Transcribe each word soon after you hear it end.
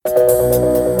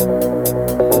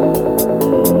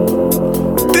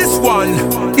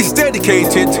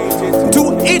dedicated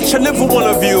to each and every one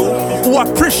of you who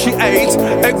appreciate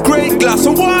a great glass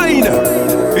of wine.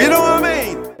 You know what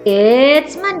I mean?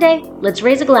 It's Monday. Let's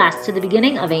raise a glass to the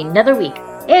beginning of another week.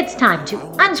 It's time to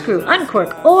unscrew,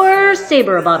 uncork, or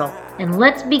savor a bottle. And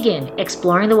let's begin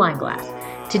exploring the wine glass.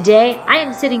 Today, I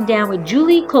am sitting down with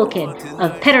Julie Culkin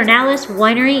of Pedernales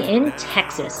Winery in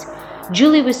Texas.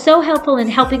 Julie was so helpful in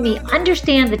helping me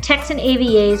understand the Texan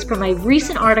AVAs from my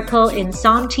recent article in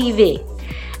SOM TV.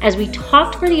 As we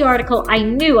talked for the article, I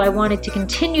knew I wanted to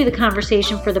continue the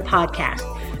conversation for the podcast.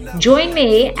 Join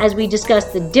me as we discuss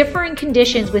the differing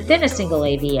conditions within a single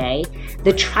AVA,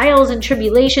 the trials and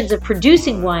tribulations of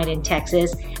producing wine in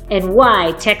Texas, and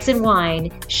why Texan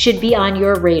wine should be on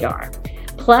your radar.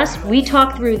 Plus, we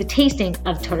talk through the tasting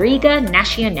of Touriga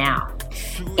Nacional.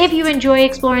 If you enjoy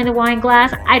exploring the wine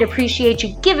glass, I'd appreciate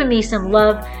you giving me some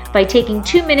love by taking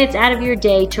 2 minutes out of your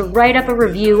day to write up a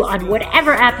review on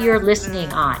whatever app you're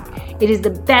listening on. It is the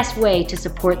best way to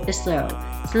support the show.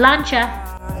 Slancha!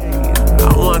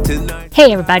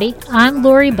 Hey everybody, I'm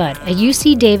Lori Budd, a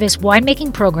UC Davis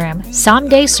winemaking program, SOM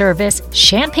Day service,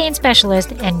 champagne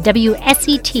specialist, and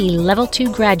WSET Level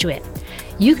 2 graduate.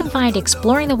 You can find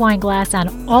Exploring the Wine Glass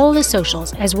on all the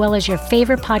socials, as well as your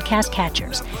favorite podcast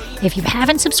catchers. If you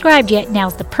haven't subscribed yet,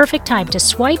 now's the perfect time to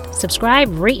swipe, subscribe,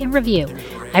 rate, and review.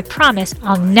 I promise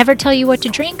I'll never tell you what to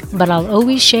drink, but I'll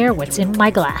always share what's in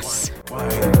my glass.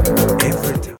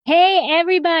 Hey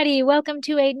everybody, welcome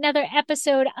to another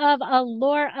episode of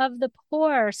Allure of the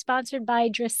Poor, sponsored by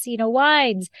Dracaena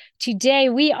Wines. Today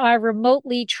we are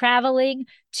remotely traveling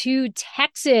to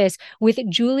Texas with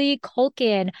Julie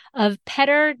Culkin of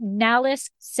Pedernales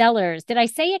Cellars. Did I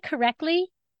say it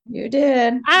correctly? You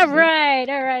did. All right.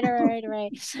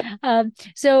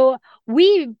 So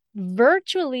we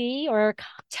virtually or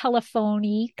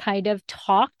telephony kind of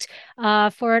talked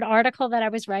for an article that I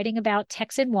was writing about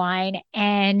Texan wine,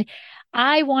 and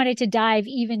I wanted to dive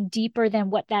even deeper than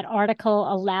what that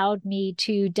article allowed me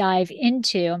to dive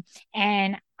into.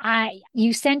 And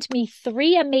you sent me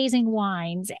 3 amazing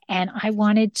wines, and I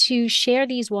wanted to share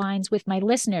these wines with my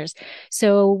listeners.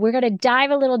 So we're going to dive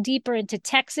a little deeper into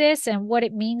Texas and what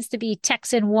it means to be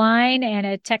Texan wine and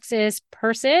a Texas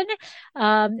person.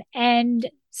 And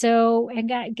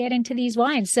get into these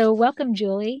wines. So welcome,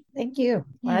 Julie. Thank you.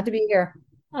 Glad to be here.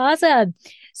 Awesome.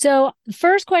 So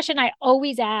first question I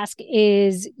always ask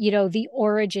is, the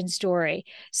origin story.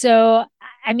 So,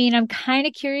 I mean, I'm kind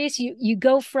of curious. You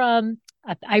go from,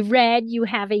 I read you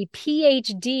have a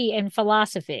PhD in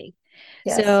philosophy.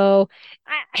 Yes. So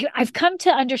I've come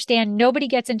to understand nobody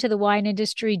gets into the wine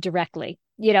industry directly.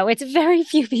 It's very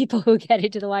few people who get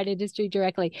into the wine industry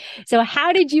directly. So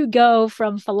how did you go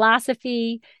from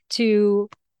philosophy to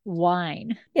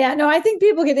wine? Yeah, no, I think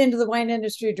people get into the wine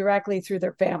industry directly through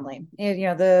their family.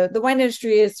 And, the wine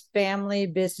industry is family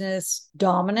business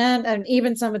dominant. And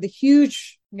even some of the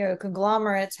huge,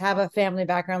 conglomerates have a family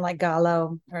background like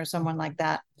Gallo or someone like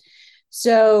that.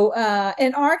 So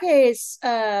in our case,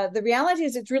 the reality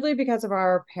is it's really because of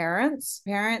our parents.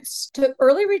 Parents took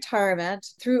early retirement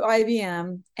through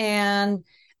IBM, and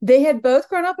they had both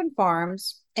grown up in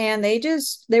farms, and they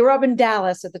were up in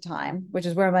Dallas at the time, which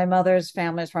is where my mother's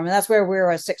family is from. And that's where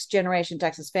we're a 6th generation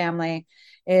Texas family,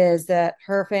 is that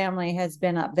her family has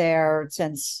been up there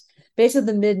since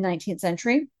basically the mid 19th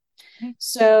century.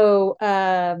 So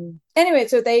anyway,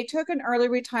 so they took an early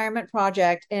retirement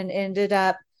project and ended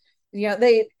up,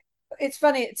 it's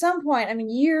funny, at some point, I mean,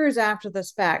 years after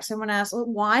this fact, someone asked, well,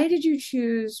 why did you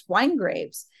choose wine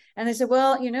grapes? And they said,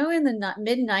 well, in the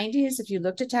mid 90s, if you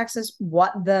looked at Texas,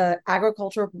 what the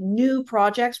agricultural new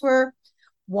projects were,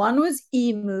 one was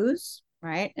emus,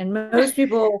 right? And most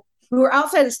people who are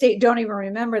outside the state don't even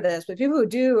remember this, but people who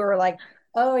do are like,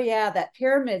 oh yeah, that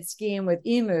pyramid scheme with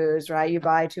emus, right? You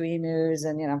buy 2 emus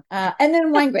and, and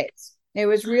then wine grapes. It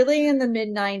was really in the mid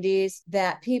 90s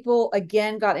that people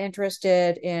again got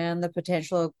interested in the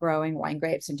potential of growing wine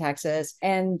grapes in Texas.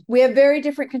 And we have very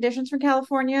different conditions from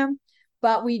California,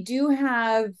 but we do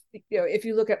have, if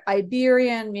you look at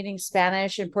Iberian, meaning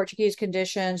Spanish and Portuguese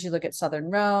conditions, you look at Southern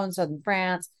Rhone, Southern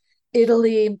France,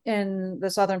 Italy in the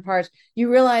southern parts, you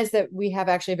realize that we have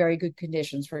actually very good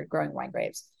conditions for growing wine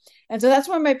grapes. And so that's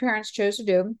what my parents chose to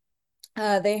do.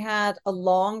 They had a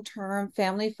long-term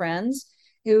family friends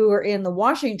who were in the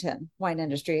Washington wine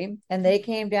industry, and they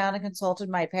came down and consulted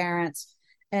my parents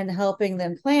and helping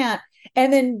them plant.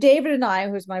 And then David and I,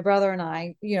 who's my brother and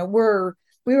I, we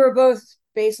were both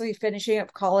basically finishing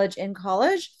up college, and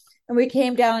we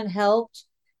came down and helped,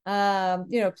 plant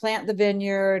the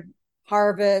vineyard,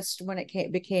 harvest when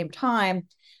it became time.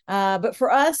 But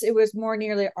for us, it was more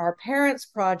nearly our parents'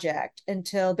 project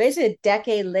until basically a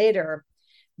decade later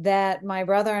that my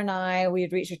brother and we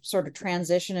had reached a sort of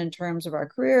transition in terms of our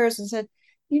careers and said,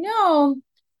 you know,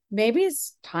 maybe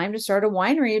it's time to start a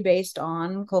winery based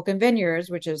on Culkin Vineyards,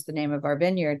 which is the name of our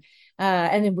vineyard.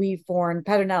 And then we formed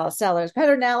Pedernales Cellars.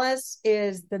 Pedernales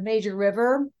is the major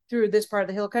river through this part of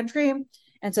the hill country.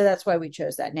 And so that's why we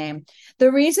chose that name.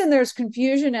 The reason there's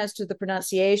confusion as to the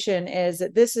pronunciation is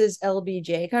that this is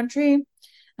LBJ country.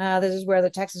 This is where the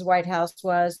Texas White House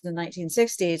was in the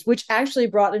 1960s, which actually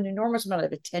brought an enormous amount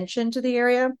of attention to the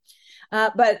area.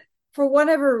 But for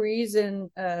whatever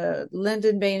reason,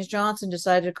 Lyndon Baines Johnson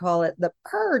decided to call it the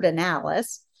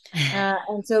Pedernales.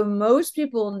 And so most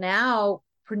people now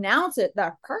pronounce it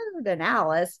the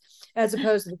Pedernales as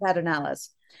opposed to the Pedernales.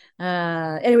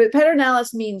 Anyway,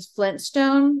 Pedernales means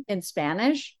Flintstone in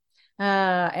Spanish.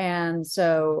 And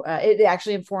so it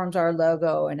actually informs our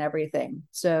logo and everything.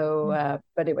 So,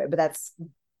 but anyway, but that's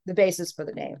the basis for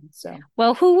the name. So,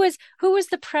 well, who was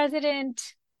the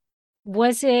president?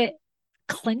 Was it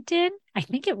Clinton? I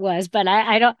think it was, but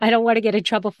I don't want to get in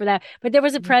trouble for that. But there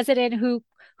was a president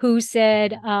who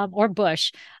said, or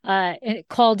Bush,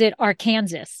 called it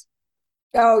Arkansas.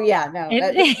 Oh yeah, no,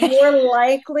 it's more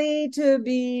likely to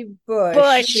be Bush.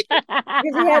 Because he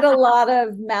had a lot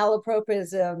of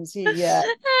malapropisms. He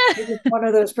was one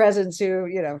of those presidents who,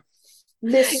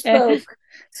 misspoke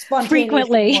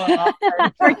frequently.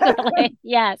 Frequently,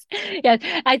 yes.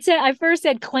 I first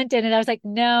said Clinton, and I was like,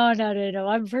 no.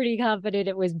 I'm pretty confident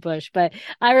it was Bush, but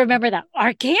I remember that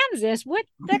Arkansas. What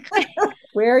the?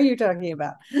 Where are you talking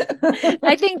about?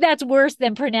 I think that's worse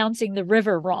than pronouncing the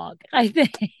river wrong. I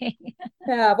think.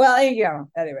 Yeah. Well,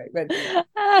 anyway, but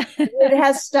it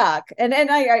has stuck, and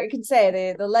I can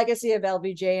say the legacy of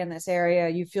LBJ in this area,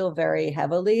 you feel very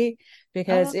heavily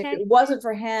because if it wasn't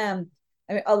for him.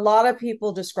 I mean, a lot of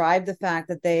people describe the fact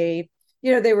that they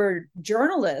were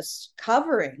journalists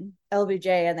covering LBJ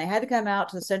and they had to come out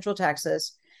to Central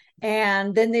Texas.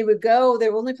 And then they would go,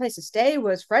 their only place to stay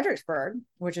was Fredericksburg,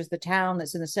 which is the town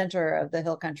that's in the center of the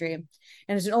hill country. And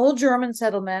it's an old German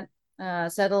settlement,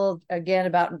 settled again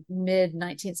about mid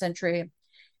 19th century.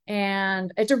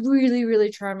 And it's a really, really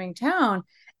charming town.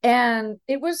 And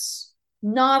it was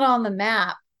not on the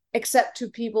map, except to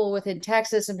people within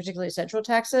Texas and particularly Central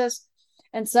Texas.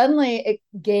 And suddenly it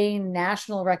gained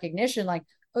national recognition like,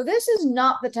 oh, this is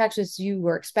not the Texas you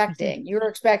were expecting. You were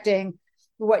expecting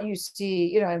what you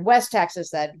see, in West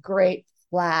Texas, that great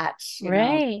flat,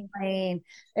 plain.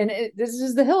 And this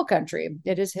is the hill country.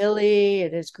 It is hilly.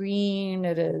 It is green.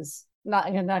 It is not,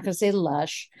 I'm not going to say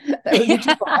lush. That would be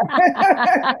too far.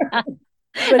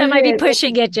 That might be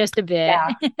pushing it just a bit.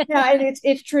 Yeah, and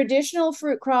its traditional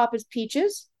fruit crop is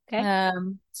peaches. Okay.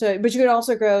 But you could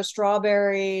also grow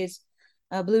strawberries,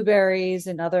 blueberries,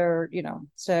 and other,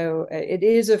 so it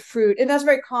is a fruit, and that's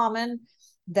very common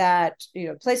that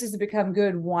places that become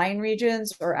good wine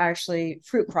regions are actually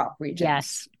fruit crop regions.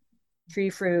 Yes, tree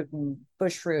fruit and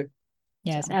bush fruit.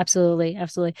 Yes, so.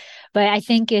 Absolutely. But I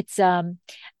think it's an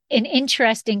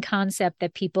interesting concept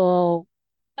that people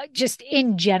just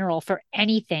in general for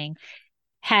anything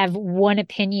have one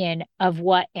opinion of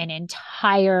what an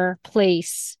entire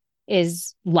place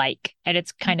is like. And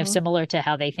it's kind of similar to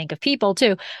how they think of people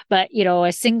too. But,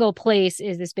 a single place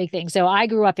is this big thing. So I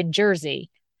grew up in Jersey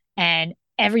and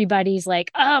everybody's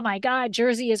like, oh my God,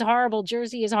 Jersey is horrible.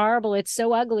 Jersey is horrible. It's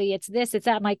so ugly. It's this, it's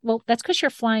that. I'm like, well, that's because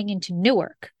you're flying into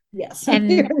Newark. Yes. And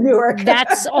Newark.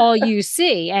 That's all you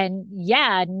see. And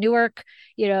yeah, Newark,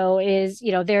 is,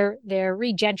 they're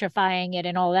regentrifying it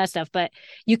and all that stuff, but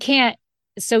you can't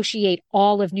associate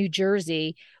all of New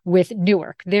Jersey with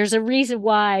Newark. There's a reason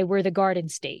why we're the Garden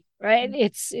State, right?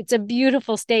 It's a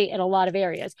beautiful state in a lot of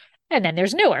areas. And then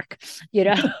there's Newark,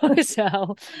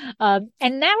 so,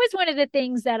 and that was one of the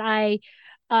things that I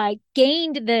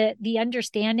gained the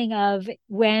understanding of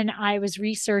when I was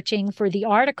researching for the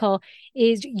article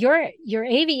is your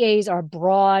AVAs are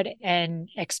broad and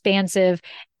expansive,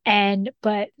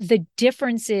 but the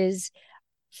differences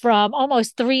from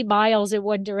almost 3 miles in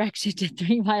one direction to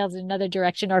 3 miles in another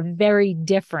direction are very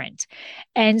different.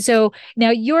 And so now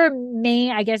your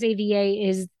main, I guess, AVA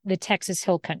is the Texas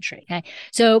Hill Country. Okay?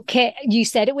 So you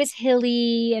said it was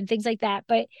hilly and things like that,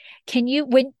 but can you,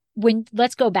 when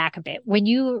let's go back a bit, when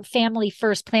your family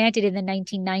first planted in the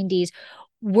 1990s,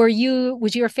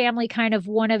 was your family kind of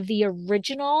one of the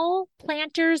original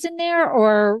planters in there,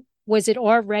 or was it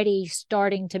already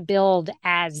starting to build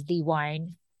as the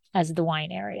wine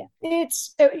area?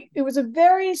 It was a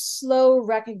very slow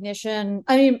recognition,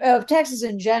 of Texas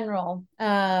in general,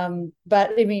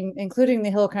 but including the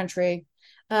hill country.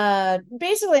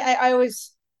 Basically, I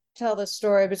always tell this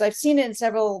story because I've seen it in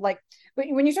several, like but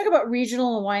when you talk about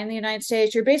regional wine in the United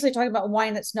States, you're basically talking about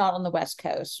wine that's not on the West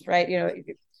Coast, right?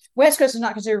 West Coast is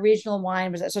not considered regional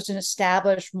wine, but that's just an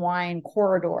established wine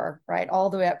corridor, right? All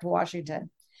the way up to Washington.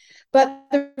 But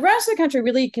the rest of the country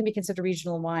really can be considered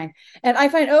regional wine. And I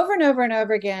find over and over and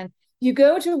over again, you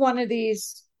go to one of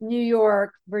these New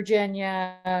York,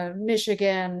 Virginia,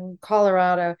 Michigan,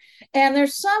 Colorado, and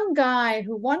there's some guy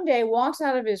who one day walks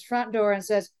out of his front door and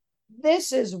says,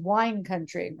 this is wine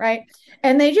country, right?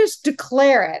 And they just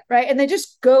declare it, right? And they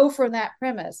just go from that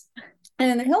premise.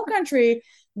 And in the hill country,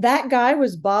 that guy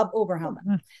was Bob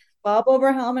Oberhelman. Bob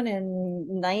Oberhelman in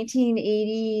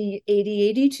 1980,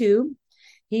 82,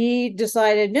 he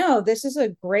decided, no, this is a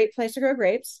great place to grow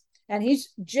grapes. And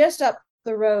he's just up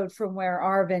the road from where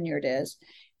our vineyard is.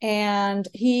 And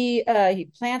he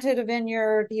planted a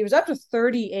vineyard. He was up to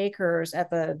 30 acres at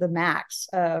the max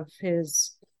of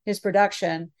his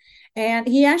production. And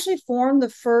he actually formed the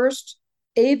first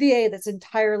AVA that's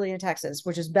entirely in Texas,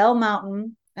 which is Bell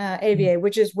Mountain AVA,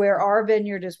 which is where our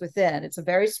vineyard is within. It's a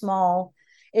very small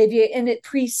AVA, and it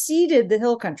preceded the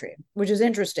hill country, which is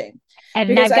interesting.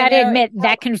 And I've got to admit,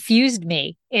 that confused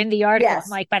me in the article. Yes.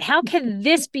 I'm like, but how can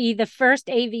this be the first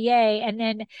AVA? And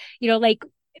then, like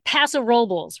Paso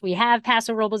Robles, we have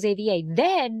Paso Robles AVA.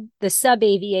 Then the sub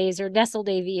AVAs or nestled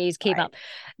AVAs came up.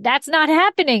 That's not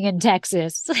happening in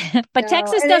Texas. But no,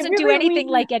 Texas doesn't do anything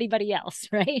like anybody else,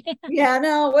 right? Yeah,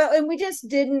 no. Well, and we just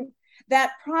didn't.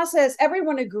 That process,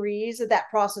 everyone agrees that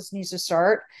process needs to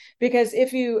start, because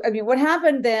what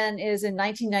happened then is in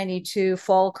 1992,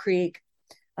 Fall Creek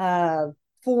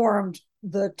formed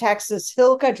the Texas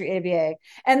Hill Country AVA,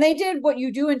 and they did what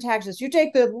you do in Texas. You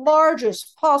take the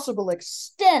largest possible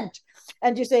extent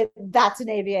and you say that's an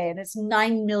AVA, and it's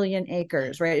 9 million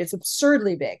acres, right? It's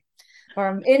absurdly big.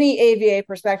 From any AVA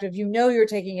perspective, you're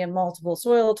taking in multiple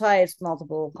soil types,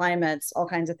 multiple climates, all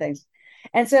kinds of things.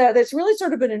 And so that's really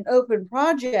sort of been an open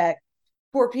project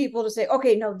for people to say,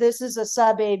 okay, no, this is a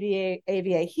sub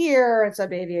AVA here and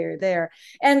sub AVA there.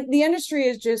 And the industry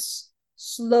is just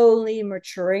slowly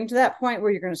maturing to that point where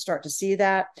you're going to start to see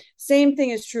that. Same thing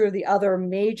is true of the other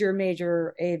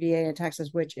major AVA in Texas,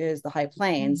 which is the High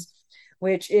Plains,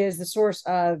 which is the source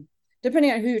of,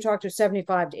 depending on who you talk to,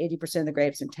 75 to 80% of the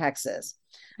grapes in Texas,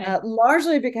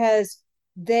 largely because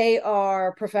they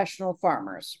are professional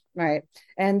farmers, right?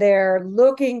 And they're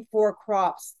looking for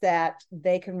crops that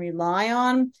they can rely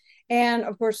on. And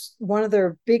of course, one of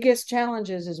their biggest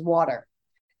challenges is water.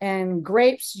 And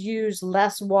grapes use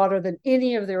less water than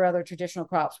any of their other traditional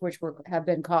crops, which have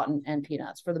been cotton and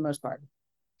peanuts for the most part.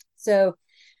 So,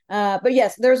 but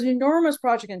yes, there's an enormous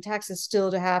project in Texas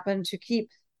still to happen to keep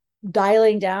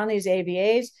dialing down these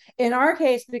AVAs. In our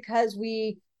case, because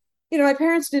my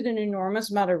parents did an enormous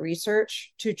amount of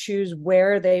research to choose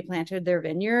where they planted their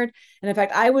vineyard. And in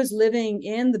fact, I was living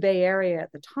in the Bay Area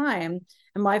at the time,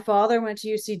 and my father went to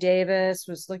UC Davis,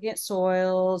 was looking at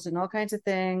soils and all kinds of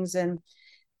things. And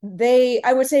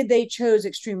I would say they chose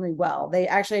extremely well. They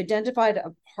actually identified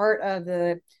a part of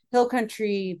the hill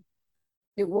country,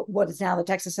 what is now the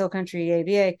Texas Hill Country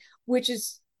AVA, which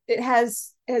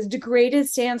has degraded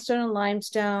sandstone and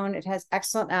limestone. It has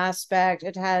excellent aspect.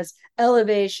 It has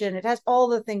elevation. It has all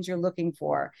the things you're looking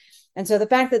for. And so the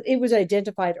fact that it was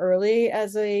identified early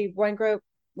as a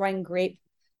wine grape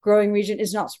growing region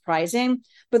is not surprising.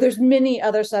 But there's many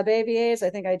other sub AVAs. I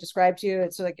think I described to you.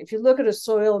 It's like if you look at a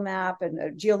soil map and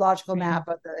a geological map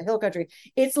of the hill country,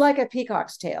 it's like a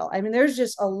peacock's tail. I mean, there's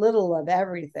just a little of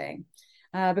everything,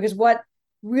 because what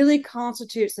really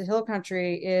constitutes the hill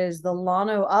country is the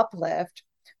Llano uplift,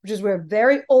 which is where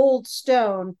very old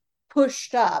stone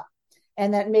pushed up,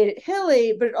 and that made it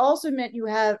hilly, but it also meant you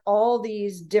had all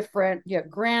these different, you have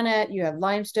granite, you have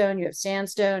limestone, you have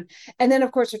sandstone, and then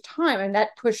of course your time, and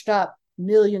that pushed up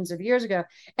millions of years ago,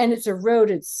 and it's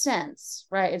eroded since,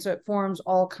 right? And so it forms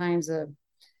all kinds of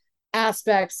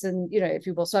aspects and, if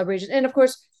you will, subregions. And of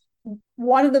course,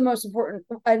 one of the most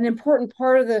important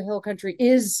part of the hill country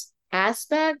is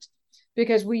aspect,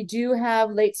 because we do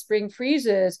have late spring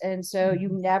freezes, and so you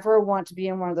never want to be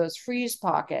in one of those freeze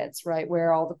pockets, right,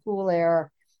 where all the cool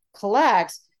air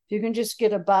collects. If you can just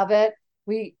get above it,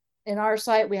 in our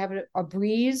site we have a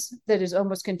breeze that is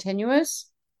almost continuous.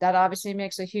 That obviously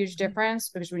makes a huge difference,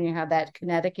 because when you have that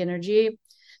kinetic energy,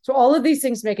 so all of these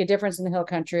things make a difference in the hill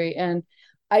country. And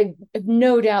I have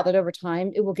no doubt that over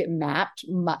time it will get mapped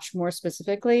much more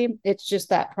specifically. It's just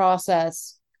that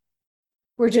process.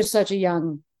 We're just such a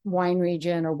young wine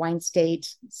region or wine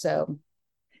state. So,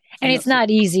 and it's not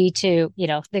easy to,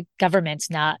 the government's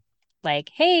not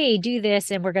like, hey, do this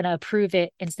and we're going to approve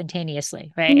it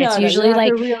instantaneously, right? It's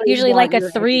usually like a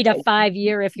 3 to 5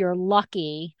 year, if you're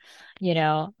lucky,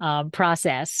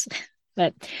 process.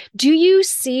 But do you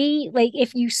see, like,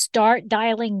 if you start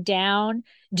dialing down,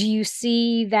 do you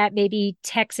see that maybe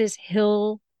Texas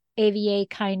Hill AVA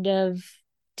kind of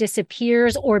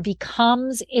disappears or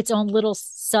becomes its own little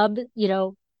sub,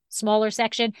 smaller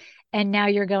section? And now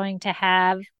you're going to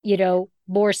have,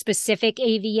 more specific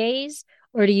AVAs?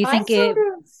 Or do you I think sort it,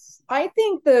 of, I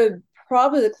think the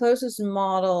probably the closest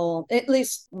model, at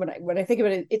least when I think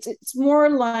about it, it's more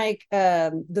like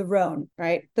the Rhone,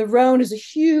 right? The Rhone is a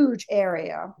huge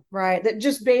area, right? That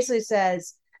just basically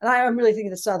says, and I'm really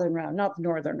thinking the Southern Rhone, not the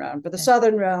Northern Rhone, but the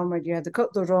Southern Rhone, where you have the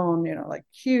Côte de Rhone, like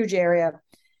huge area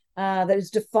that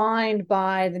is defined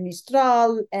by the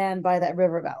Mistral and by that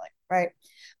river valley, right?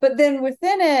 But then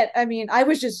within it, I mean,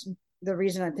 the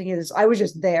reason I'm thinking this, I was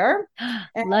just there,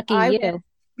 and lucky I went,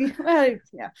 you? well,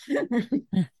 yeah.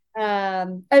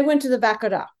 I went to the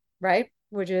Baccarat, right?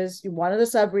 Which is one of the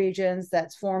subregions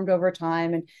that's formed over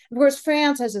time. And of course,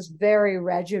 France has this very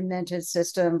regimented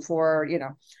system for,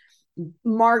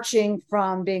 marching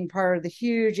from being part of the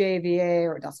huge AVA,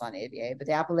 or that's not AVA, but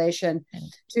the appellation,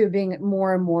 to being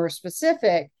more and more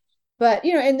specific. But,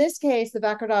 in this case, the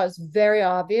Baccarat is very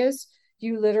obvious.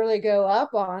 You literally go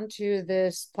up onto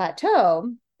this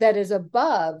plateau that is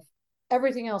above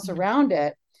everything else around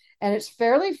it, and it's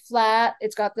fairly flat.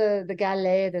 It's got the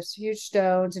galets, this huge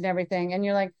stones and everything, and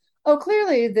you're like, oh,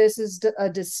 clearly this is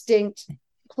a distinct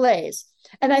place.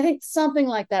 And I think something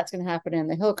like that's going to happen in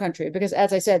the hill country, because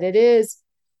as I said,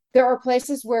 there are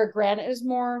places where granite is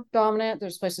more dominant.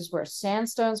 There's places where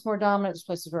sandstone is more dominant. There's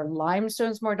places where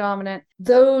limestone is more dominant.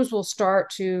 Those will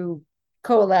start to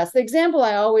coalesce. The example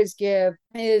I always give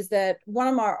is that one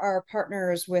of our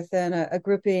partners within a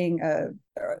grouping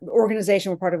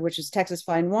organization we're part of, which is Texas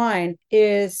Fine Wine,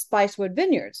 is Spicewood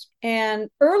Vineyards. And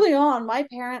early on, my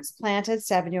parents planted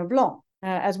Sauvignon Blanc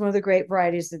as one of the grape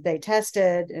varieties that they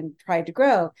tested and tried to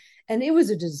grow. And it was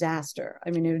a disaster.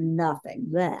 I mean, it was nothing.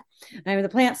 Blech. I mean, the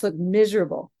plants looked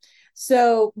miserable.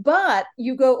 So, but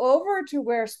you go over to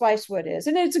where Spicewood is,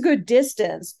 and it's a good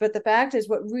distance. But the fact is,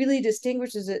 what really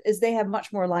distinguishes it is they have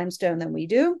much more limestone than we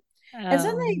do. And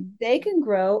suddenly they can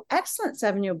grow excellent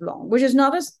Sauvignon Blanc, which is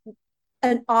not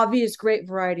an obvious grape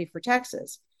variety for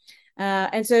Texas.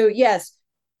 And so, yes,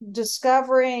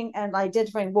 discovering and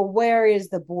identifying, well, where is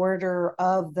the border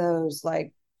of those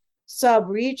like sub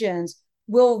regions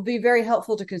will be very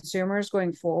helpful to consumers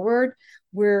going forward.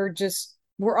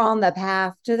 We're on the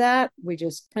path to that. We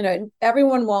just,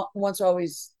 everyone wants to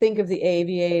always think of the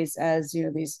AVAs as,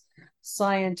 these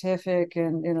scientific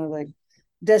and, like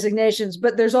designations,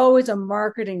 but there's always a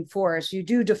marketing force. You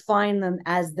do define them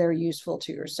as they're useful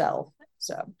to yourself.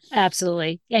 So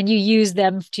absolutely. And you use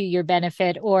them to your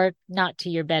benefit or not to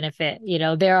your benefit.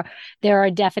 There are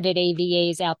definite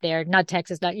AVAs out there, not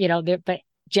Texas, not, but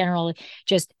generally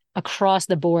just across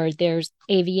the board, there's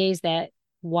AVAs that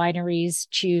wineries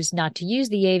choose not to use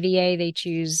the AVA. They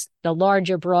choose the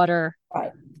larger, broader.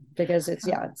 Right. Because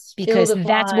because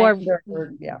that's more,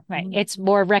 right. It's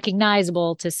more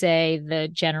recognizable to say the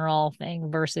general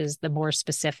thing versus the more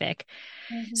specific.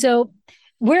 Mm-hmm. So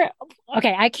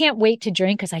I can't wait to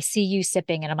drink because I see you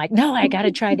sipping and I'm like, no, I got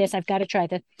to try this. I've got to try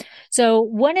this. So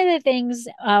one of the things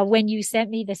when you sent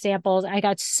me the samples, I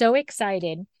got so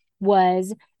excited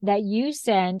was that you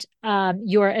sent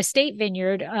your estate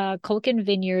vineyard, Culkin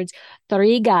Vineyards,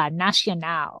 Touriga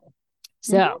Nacional.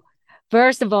 So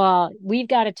first of all, we've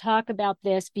got to talk about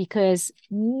this because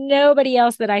nobody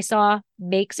else that I saw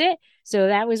makes it. So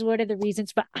that was one of the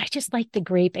reasons, but I just like the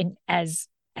grape and as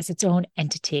its own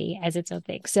entity, as its own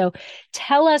thing. So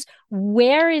tell us,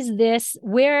 where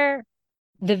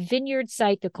the vineyard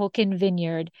site, the Culkin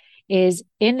Vineyard, is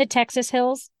in the Texas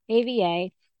Hills AVA,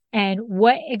 and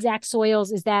what exact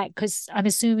soils is that? Because I'm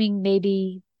assuming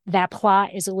maybe that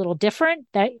plot is a little different,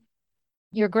 that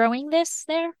you're growing this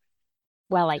there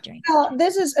while I drink. Well,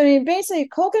 basically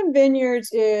Culkin Vineyards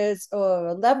is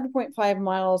 11.5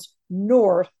 miles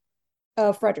north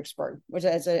of Fredericksburg, which,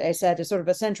 as I said, is sort of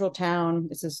a central town.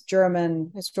 It's this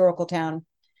German historical town.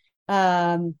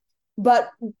 But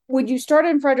when you start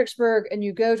in Fredericksburg and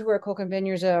you go to where Culkin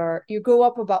Vineyards are, you go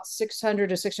up about 600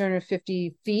 to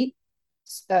 650 feet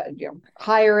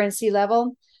higher in sea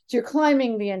level. So you're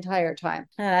climbing the entire time.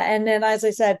 And then, as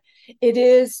I said, it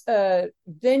is a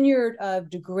vineyard of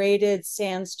degraded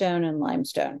sandstone and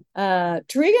limestone.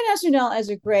 Touriga Nacional is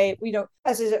a grape,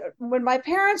 as I said, when my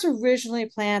parents originally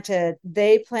planted,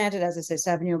 they planted, as I say,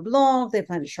 Sauvignon Blanc, they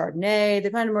planted Chardonnay, they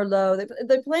planted Merlot,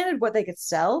 they planted what they could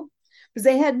sell because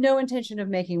they had no intention of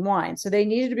making wine. So they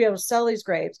needed to be able to sell these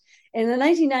grapes. And in the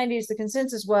 1990s, the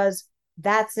consensus was,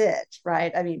 that's it,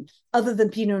 right? I mean, other than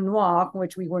Pinot Noir,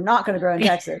 which we were not going to grow in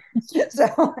Texas.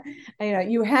 So,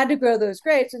 you had to grow those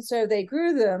grapes. And so they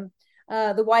grew them.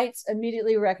 The whites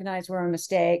immediately recognized were a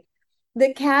mistake.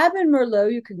 The Cab and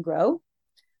Merlot you can grow.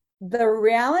 The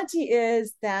reality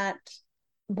is that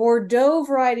Bordeaux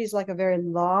varieties like a very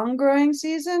long growing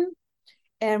season,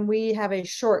 and we have a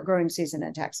short growing season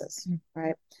in Texas,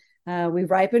 right? We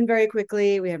ripen very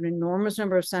quickly. We have an enormous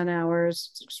number of sun hours.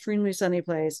 It's an extremely sunny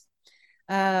place.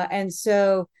 And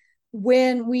so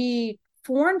when we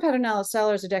formed Pedernales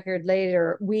Cellars a decade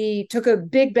later, we took a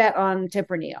big bet on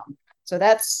Tempranillo. So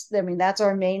that's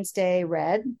our mainstay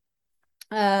red.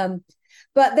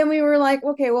 But then we were like,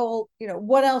 okay, well,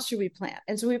 what else should we plant?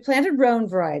 And so we planted Rhone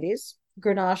varieties,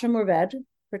 Grenache and Mourvedre,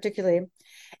 particularly.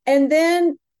 And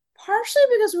then partially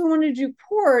because we wanted to do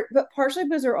port, but partially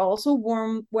because they're also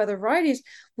warm weather varieties,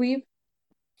 we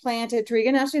planted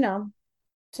Touriga Nacional,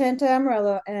 Tinta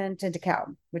Amarelo, and Tinta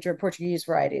Cao, which are Portuguese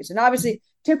varieties. And obviously,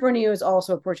 Tempranillo is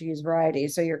also a Portuguese variety,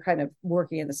 so you're kind of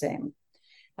working in the same.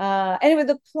 Anyway,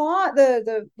 the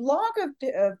block of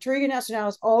Touriga Nacional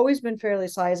has always been fairly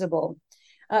sizable,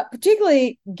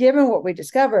 particularly given what we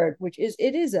discovered, which is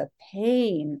it is a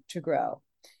pain to grow.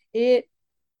 It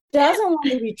doesn't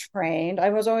want to be trained. I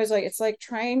was always like, it's like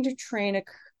trying to train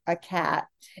a cat.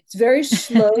 It's very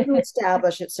slow to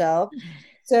establish itself.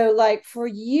 So like for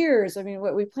years, I mean,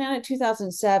 what we planted in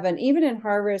 2007, even in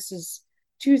harvest is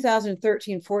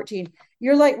 2013, 14,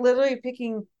 you're like literally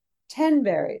picking 10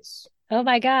 berries. Oh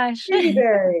my gosh. 30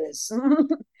 berries.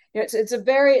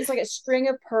 It's like a string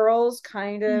of pearls,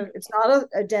 kind of. It's not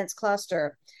a dense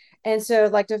cluster. And so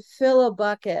like to fill a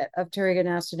bucket of Touriga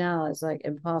Nacional is like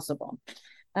impossible.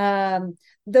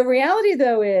 The reality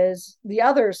though is the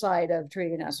other side of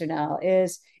Touriga Nacional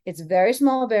is it's very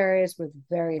small berries with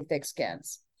very thick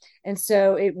skins. And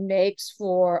so it makes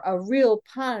for a real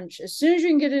punch. As soon as you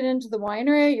can get it into the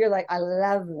winery, you're like, I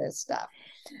love this stuff.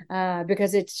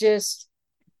 Because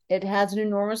it has an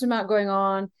enormous amount going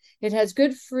on. It has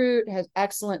good fruit, has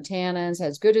excellent tannins,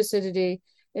 has good acidity.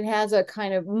 It has a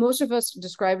kind of, most of us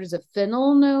describe it as a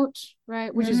fennel note,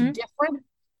 right? Which is different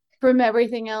from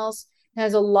everything else. It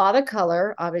has a lot of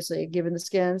color, obviously, given the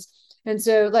skins. And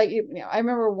so, like, I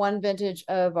remember one vintage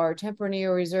of our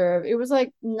Tempranillo Reserve. It was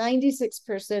like 96%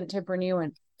 Tempranillo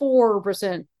and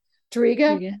 4%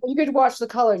 Touriga. You could watch the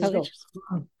color just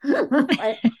go,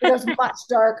 right? It was much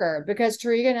darker because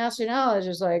Touriga Nacional is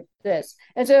just like this.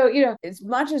 And so, as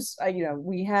much as,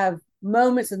 we have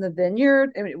moments in the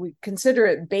vineyard, I mean, we consider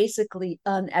it basically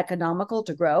uneconomical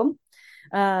to grow.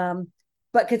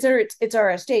 But consider it's our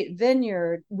estate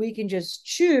vineyard, we can just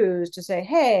choose to say,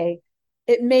 hey,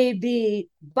 it may be,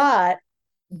 but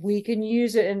we can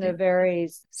use it in a very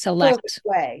select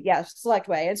way. Yeah, select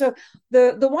way. And so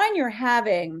the wine you're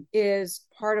having is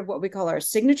part of what we call our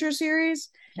signature series.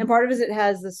 And part of it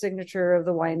has the signature of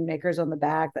the winemakers on the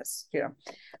back. That's,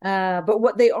 but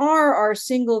what they are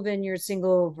single vineyard,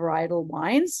 single varietal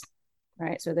wines,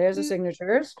 right? So there's the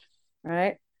signatures,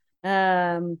 right?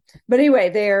 But anyway,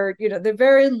 they're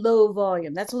very low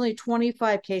volume. That's only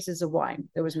 25 cases of wine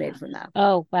that was made from that.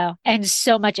 Oh, wow. And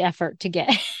so much effort to get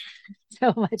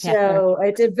so much effort. So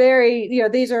it's a very,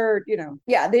 these are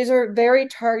very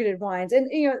targeted wines. And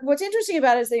what's interesting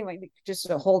about it is just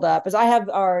to hold up is I have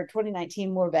our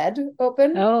 2019 Mourvedre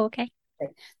open. Oh, okay.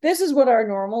 This is what our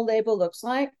normal label looks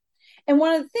like. And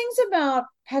one of the things about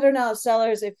Pedernales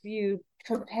Cellars, if you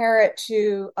compare it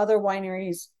to other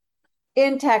wineries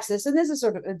in Texas, and this is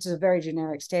it's a very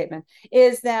generic statement,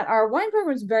 is that our wine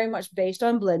program is very much based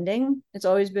on blending. It's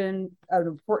always been an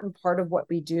important part of what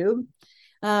we do.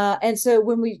 And so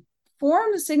when we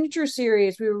formed the signature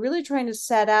series, we were really trying to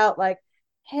set out like,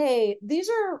 hey, these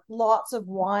are lots of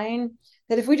wine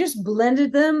that if we just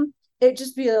blended them, it'd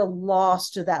just be a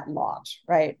loss to that lot,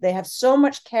 right? They have so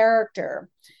much character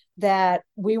that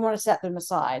we want to set them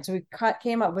aside. So we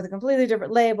came up with a completely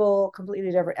different label, completely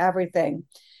different everything.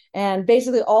 And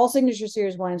basically all signature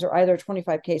series wines are either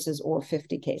 25 cases or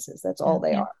 50 cases. That's all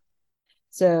they are.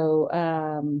 So,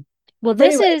 well,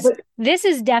 this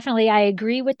is definitely, I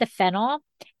agree with the fennel.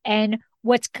 And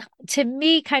what's to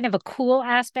me kind of a cool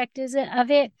aspect of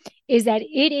it is that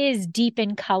it is deep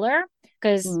in color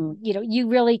because, you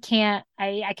really can't,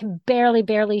 I can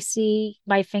barely see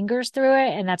my fingers through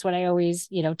it. And that's what I always,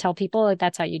 tell people, like,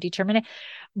 that's how you determine it.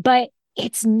 But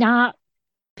it's not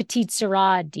Petite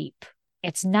Syrah deep.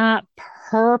 It's not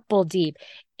purple deep.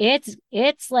 It's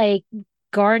like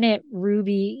garnet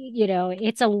ruby,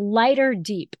 it's a lighter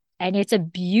deep and it's a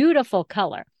beautiful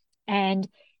color. And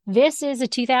this is a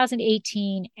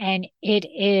 2018 and it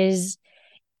is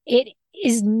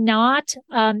not,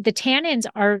 the tannins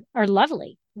are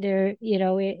lovely.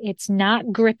 It's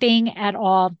not gripping at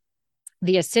all.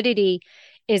 The acidity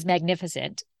is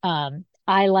magnificent.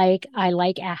 I like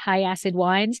high acid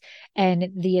wines, and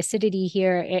the acidity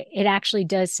here, it actually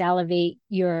does salivate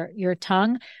your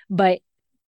tongue, but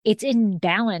it's in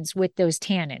balance with those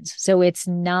tannins. So it's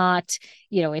not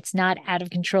out of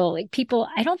control.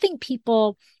 I don't think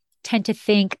people tend to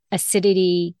think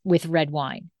acidity with red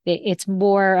wine. It's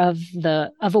more of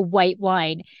a white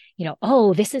wine,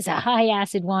 oh, this is a high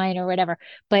acid wine or whatever.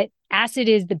 But acid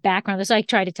is the background. That's what I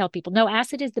try to tell people. No,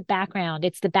 acid is the background.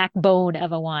 It's the backbone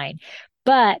of a wine.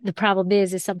 But the problem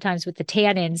is sometimes with the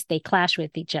tannins, they clash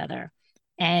with each other.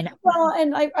 And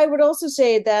I would also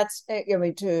say that's,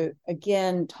 to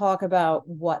again talk about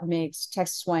what makes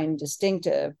Texas wine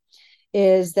distinctive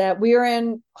is that we are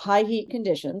in high heat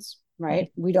conditions,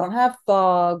 right? We don't have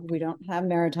fog, we don't have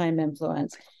maritime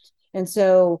influence. And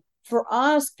so for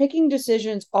us, picking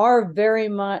decisions are very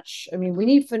much, we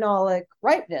need phenolic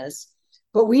ripeness,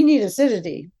 but we need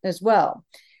acidity as well.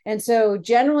 And so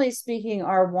generally speaking,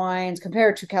 our wines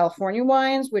compared to California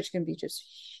wines, which can be just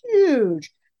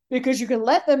huge because you can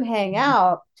let them hang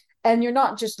out and you're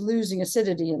not just losing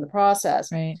acidity in the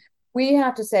process. Right. We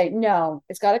have to say, no,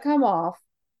 it's got to come off,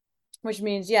 which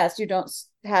means, yes, you don't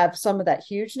have some of that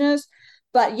hugeness,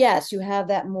 but yes, you have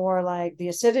that more like the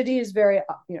acidity is very,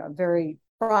 very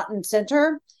front and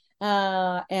center.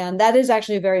 And that is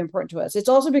actually very important to us. It's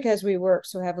also because we work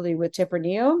so heavily with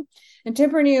Tempranillo, and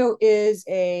Tempranillo is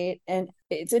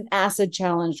it's an acid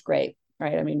challenged grape,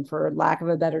 right? For lack of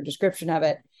a better description of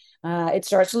it, it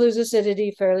starts to lose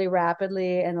acidity fairly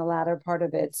rapidly in the latter part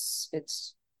of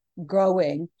its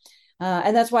growing.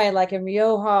 And that's why, like in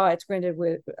Rioja, it's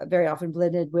very often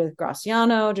blended with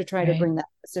Graciano to try to bring that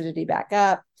acidity back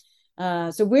up.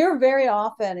 So we're very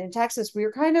often in Texas,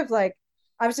 we're kind of like,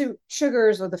 obviously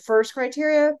sugars are the first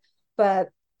criteria, but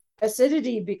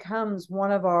acidity becomes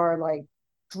one of our like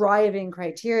driving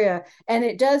criteria. And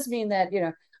it does mean that,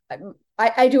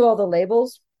 I do all the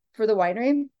labels for the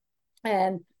winery.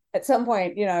 And at some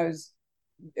point, I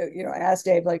asked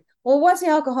Dave, like, well, what's the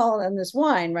alcohol in this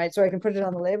wine, right? So I can put it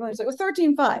on the label. And he's like, well,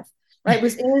 13.5, right? It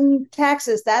was in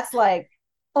Texas. That's like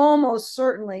almost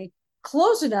certainly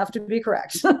close enough to be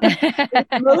correct.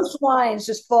 Most wines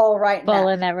just fall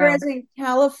in that realm. Whereas in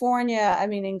California,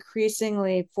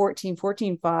 increasingly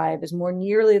 14.5 is more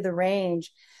nearly the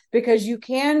range because you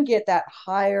can get that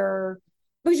higher,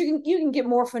 because you can get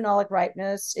more phenolic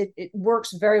ripeness. It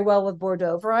works very well with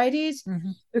Bordeaux varieties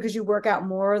because you work out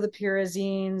more of the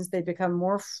pyrazines. They become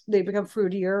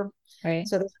fruitier. Right.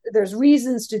 So there's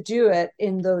reasons to do it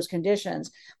in those conditions.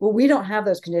 Well, we don't have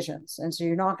those conditions. And so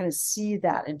you're not going to see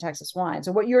that in Texas wine.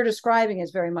 So what you're describing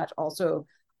is very much also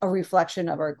a reflection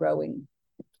of our growing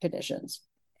conditions.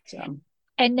 So.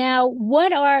 And now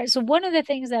one of the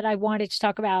things that I wanted to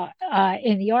talk about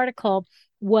in the article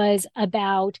was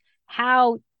about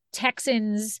how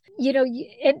Texans,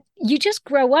 you just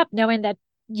grow up knowing that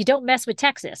you don't mess with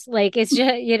Texas. Like it's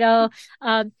just,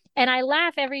 and I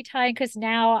laugh every time because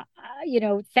now,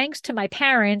 thanks to my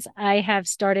parents, I have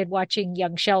started watching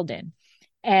Young Sheldon.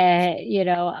 So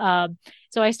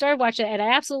I started watching it and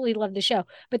I absolutely love the show.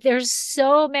 But there's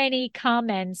so many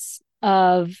comments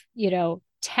of,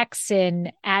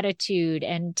 Texan attitude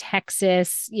and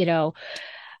Texas,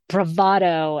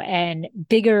 bravado and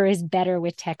bigger is better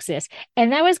with Texas.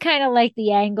 And that was kind of like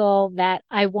the angle that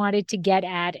I wanted to get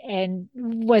at and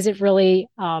wasn't really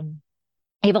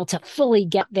able to fully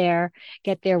get there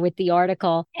with the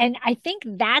article. And I think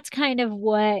that's kind of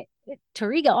what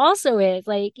Touriga also is.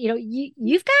 Like,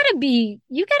 you've got to be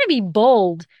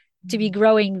bold to be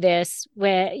growing this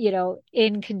where,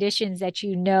 in conditions that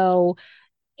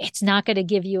it's not going to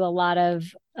give you a lot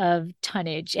of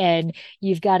tonnage, and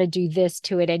you've got to do this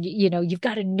to it, and you've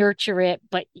got to nurture it,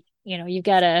 but you've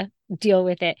got to deal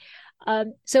with it.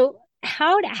 So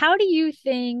how do you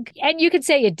think, and you could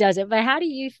say it doesn't, but how do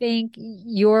you think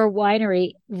your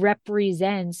winery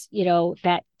represents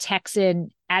that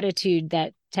Texan attitude,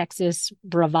 that Texas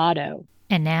bravado?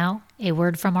 And now a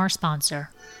word from our sponsor.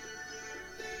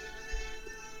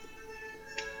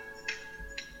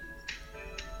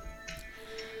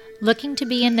 Looking to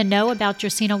be in the know about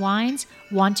Dracaena wines?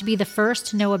 Want to be the first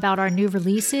to know about our new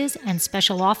releases and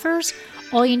special offers?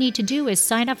 All you need to do is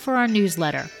sign up for our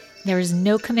newsletter. There is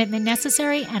no commitment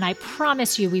necessary, and I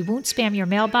promise you we won't spam your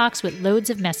mailbox with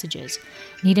loads of messages.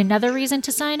 Need another reason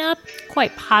to sign up?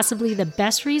 Quite possibly the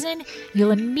best reason? You'll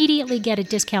immediately get a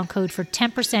discount code for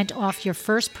 10% off your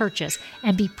first purchase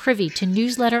and be privy to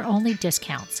newsletter-only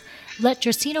discounts. Let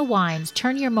Dracaena Wines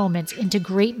turn your moments into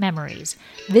great memories.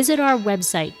 Visit our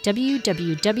website,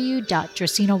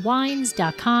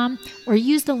 www.dracaenawines.com, or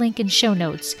use the link in show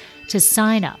notes to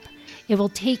sign up. It will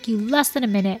take you less than a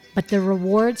minute, but the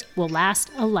rewards will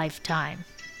last a lifetime.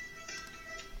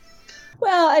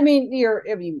 Well, I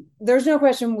mean, there's no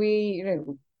question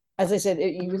as I said,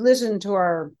 you listen to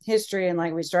our history and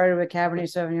like we started with Cabernet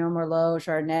Sauvignon, Merlot,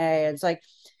 Chardonnay. It's like,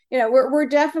 we're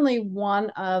definitely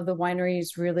one of the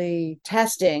wineries really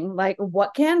testing, like,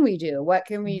 what can we do? What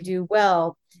can we do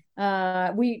well?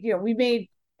 We made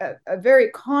a very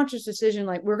conscious decision,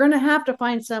 like, we're going to have to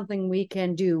find something we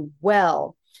can do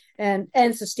well and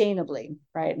sustainably,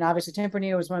 right? And obviously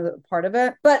Tempranillo was one of the part of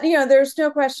it. But there's no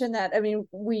question that, I mean,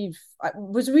 we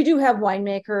do have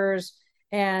winemakers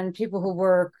and people who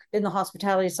work in the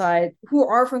hospitality side who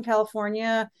are from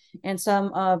California and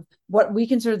some of what we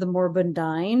consider the more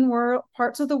benign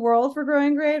parts of the world for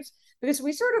growing grapes, because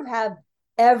we sort of have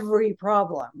every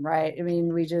problem, right? I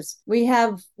mean, we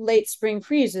have late spring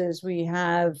freezes, we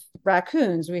have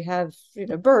raccoons, we have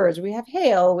birds, we have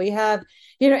hail, we have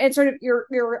and sort of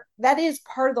that is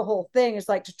part of the whole thing, is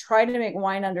like to try to make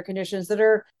wine under conditions that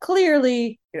are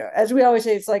clearly, as we always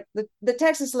say, it's like the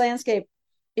Texas landscape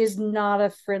is not a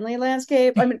friendly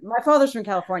landscape. I mean, my father's from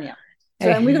California. So,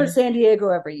 and we go to San Diego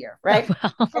every year, right?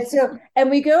 Oh, wow. And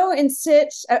we go and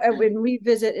sit when we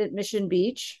visit at Mission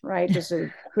Beach, right? Just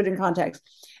to put in context.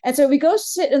 And so we go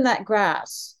sit in that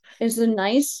grass. It's the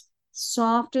nice,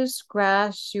 softest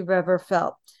grass you've ever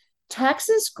felt.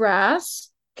 Texas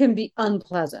grass can be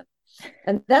unpleasant.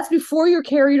 And that's before you're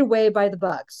carried away by the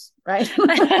bugs, right?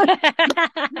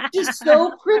 Just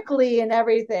so prickly and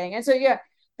everything. And so,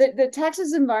 the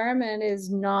Texas environment is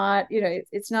not,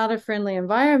 it's not a friendly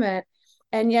environment.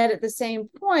 And yet at the same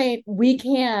point, we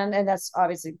can, and that's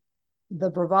obviously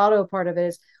the bravado part of it,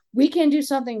 is we can do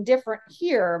something different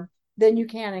here than you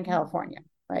can in California,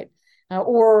 right?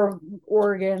 Or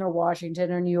Oregon or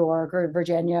Washington or New York or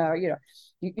Virginia, or,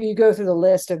 you go through the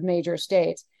list of major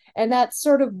states. And that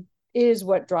sort of is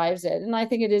what drives it. And I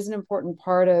think it is an important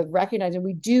part of recognizing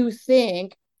we do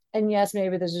think, and yes,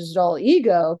 maybe this is all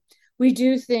ego, we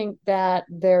do think that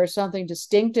there's something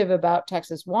distinctive about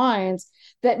Texas wines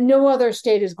that no other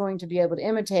state is going to be able to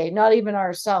imitate, not even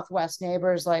our Southwest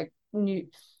neighbors like New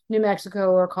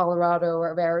Mexico or Colorado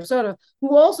or Arizona,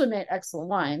 who also make excellent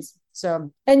wines.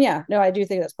 So, and I do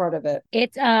think that's part of it.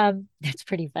 It's that's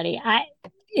pretty funny.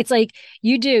 It's like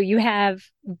you have,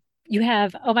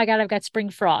 oh my God, I've got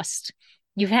spring frost.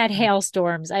 You've had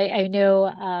hailstorms. I know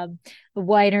a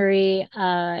winery,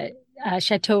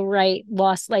 Chateau Wright,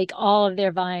 lost like all of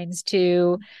their vines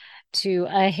to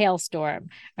a hailstorm,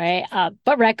 right?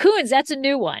 But raccoons, that's a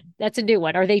new one.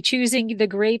 Are they choosing the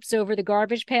grapes over the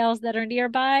garbage pails that are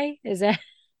nearby? Is that?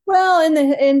 Well,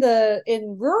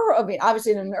 in rural, I mean,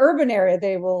 obviously in an urban area,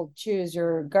 they will choose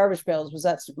your garbage pails because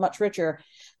that's much richer.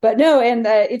 But no, and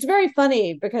it's very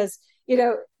funny because,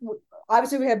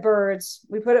 obviously we have birds.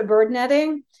 We put up bird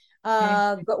netting,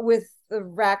 but with the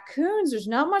raccoons, there's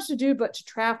not much to do but to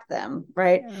trap them,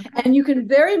 right? And you can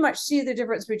very much see the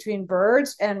difference between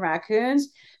birds and raccoons,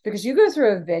 because you go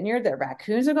through a vineyard that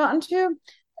raccoons have gotten to.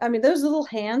 I mean, those little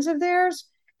hands of theirs,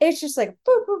 it's just like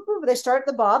boop, boop, boop. They start at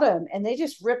the bottom and they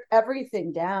just rip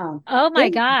everything down. Oh my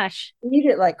gosh. Eat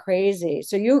it like crazy.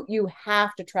 So you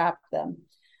have to trap them.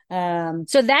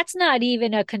 So that's not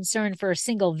even a concern for a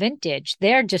single vintage.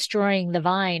 They're destroying the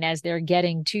vine as they're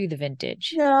getting to the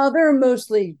vintage. No, they're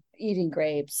mostly eating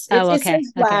grapes. Okay. It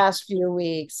says last few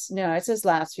weeks. No, it says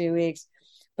last few weeks.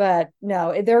 But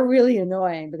no, they're really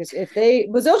annoying because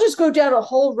they'll just go down a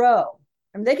whole row.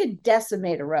 I mean, they could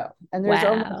decimate a row and there's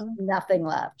almost nothing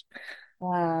left.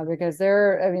 Because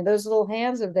those little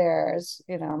hands of theirs,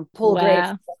 pull grapes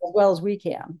as well as we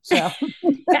can. So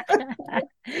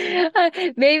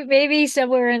maybe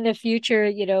somewhere in the future,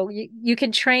 you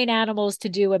can train animals to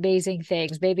do amazing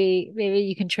things. Maybe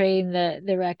you can train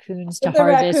the raccoons to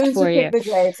harvest for you. The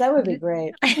grapes. That would be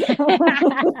great.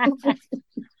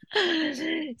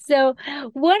 So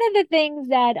one of the things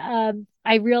that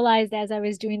I realized as I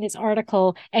was doing this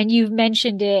article, and you've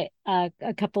mentioned it a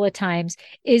couple of times,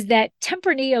 is that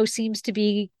Tempranillo seems to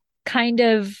be kind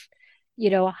of,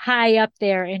 high up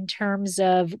there in terms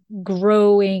of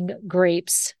growing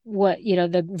grapes,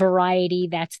 the variety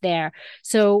that's there.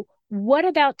 So what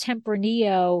about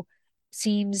Tempranillo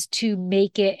seems to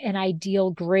make it an ideal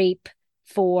grape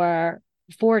for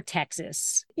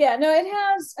Texas? Yeah, no, it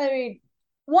has. I mean,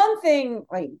 one thing,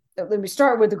 like, let me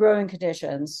start with the growing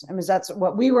conditions. I mean, that's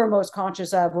what we were most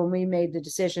conscious of when we made the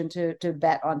decision to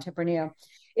bet on Tempranillo,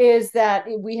 is that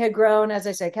we had grown, as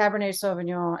I said, Cabernet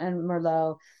Sauvignon and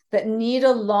Merlot. that need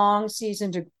a long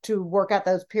season to work out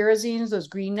those pyrazines, those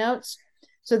green notes,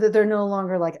 so that they're no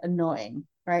longer like annoying,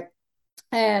 right?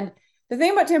 And the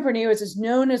thing about Tempranillo is it's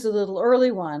known as a little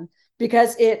early one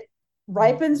because it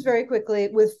ripens very quickly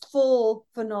with full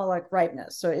phenolic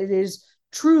ripeness. So it is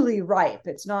truly ripe.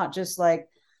 It's not just like,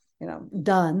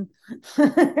 done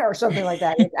or something like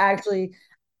that. It's actually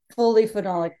fully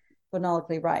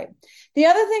phenolically ripe. The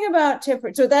other thing about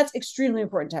Tempranillo, so that's extremely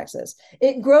important in Texas.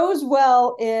 It grows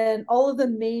well in all of the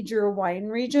major wine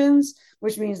regions,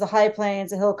 which means the High Plains,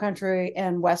 the Hill Country,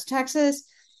 and West Texas.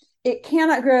 It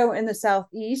cannot grow in the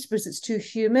Southeast because it's too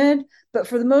humid, but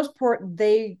for the most part,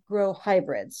 they grow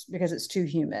hybrids because it's too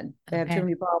humid. They have too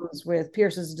many problems with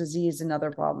Pierce's disease and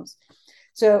other problems.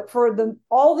 So for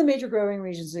all the major growing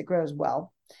regions, it grows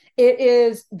well. It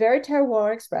is very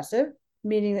terroir expressive,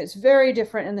 meaning that it's very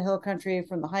different in the Hill Country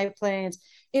from the High Plains.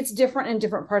 It's different in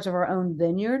different parts of our own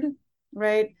vineyard,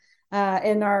 right?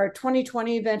 In our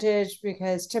 2020 vintage,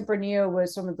 because Tempranillo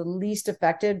was some of the least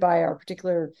affected by our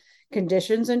particular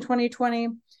conditions in 2020,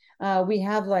 we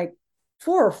have like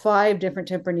 4 or 5 different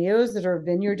Tempranillos that are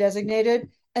vineyard designated,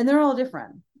 and they're all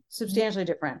different, substantially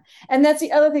different. And that's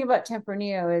the other thing about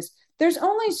Tempranillo is there's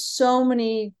only so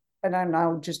many, and I'm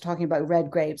not just talking about red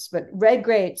grapes, but red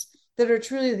grapes that are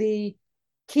truly the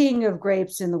king of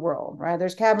grapes in the world, right?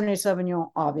 There's Cabernet Sauvignon,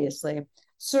 obviously.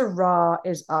 Syrah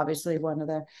is obviously one of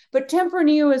them, but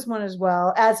Tempranillo is one as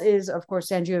well, as is, of course,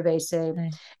 Sangiovese.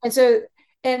 Right.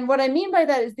 And what I mean by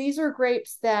that is these are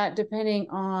grapes that, depending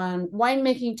on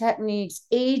winemaking techniques,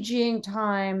 aging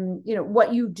time,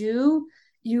 what you do,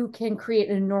 you can create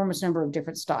an enormous number of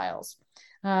different styles.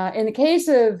 In the case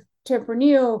of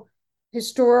Tempranillo,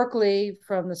 historically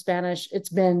from the Spanish, it's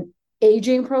been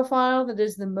aging profile that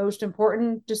is the most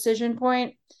important decision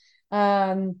point.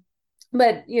 But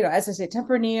as I say,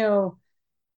 Tempranillo,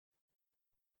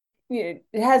 it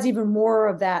has even more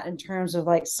of that in terms of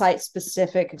like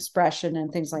site-specific expression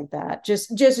and things like that.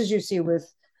 Just as you see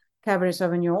with Cabernet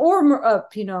Sauvignon or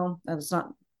Pinot. Let's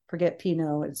not forget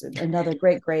Pinot. It's another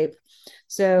great grape.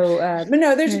 So, but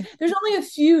no, there's only a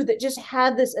few that just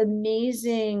had this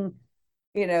amazing,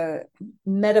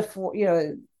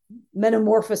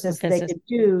 metamorphosis that they could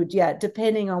do,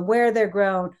 depending on where they're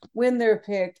grown, when they're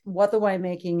picked, what the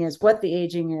winemaking is, what the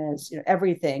aging is,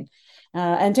 everything.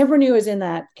 And Tempranillo is in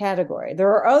that category. There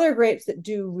are other grapes that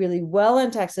do really well in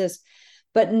Texas,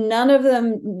 but none of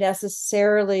them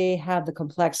necessarily have the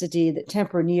complexity that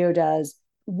Tempranillo does,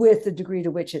 with the degree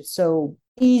to which it's so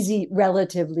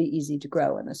relatively easy to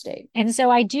grow in the state. And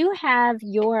so I do have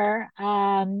your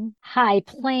High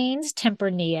Plains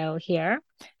Tempranillo here.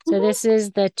 So this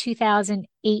is the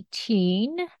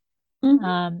 2018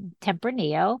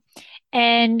 Tempranillo.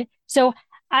 And so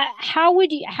how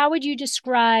would you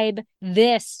describe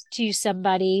this to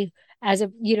somebody as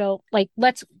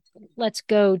let's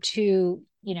go to,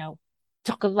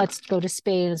 let's go to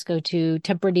Spain, let's go to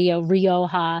Tempranillo,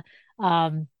 Rioja.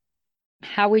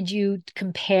 How would you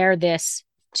compare this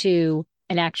to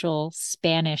an actual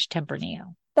Spanish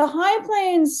Tempranillo? The High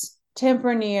Plains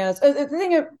Tempranillos,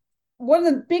 one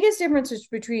of the biggest differences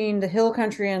between the Hill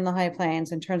Country and the High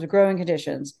Plains in terms of growing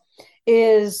conditions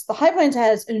is the High Plains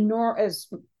has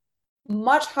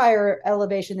much higher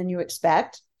elevation than you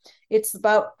expect. It's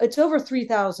over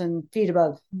 3,000 feet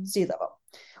above sea level,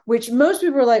 which most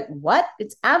people are like, what?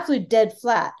 It's absolutely dead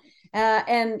flat.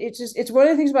 And it's one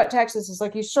of the things about Texas is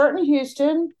like you start in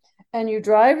Houston and you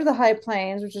drive to the High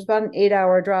Plains, which is about an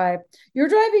 8-hour drive. You're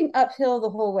driving uphill the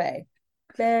whole way,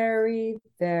 very,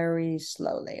 very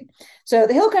slowly. So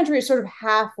the Hill Country is sort of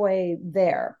halfway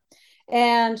there.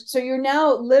 And so you're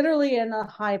now literally in the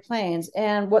High Plains.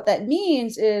 And what that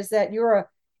means is that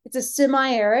it's a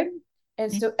semi-arid.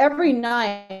 And so every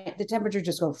night the temperature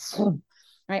just goes,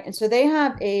 right? And so they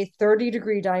have a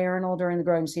 30-degree diurnal during the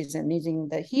growing season, meaning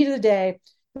the heat of the day,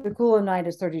 the cool of night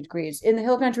is 30 degrees. In the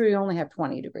Hill Country, we only have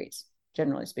 20 degrees,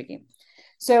 generally speaking.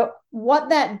 So what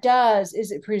that does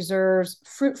is it preserves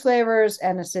fruit flavors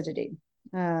and acidity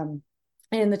in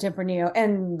the Tempranillo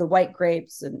and the white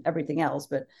grapes and everything else.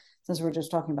 But since we're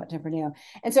just talking about Tempranillo.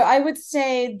 And so I would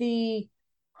say the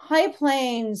High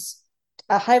Plains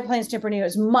Tempranillo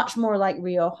is much more like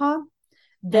Rioja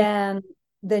than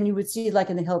you would see like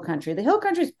in the Hill Country. The Hill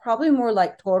Country is probably more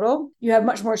like Toro. You have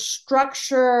much more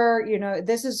structure.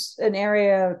 This is an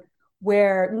area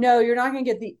where, no, you're not going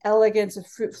to get the elegance of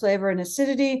fruit flavor and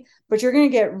acidity, but you're going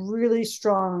to get really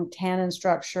strong tannin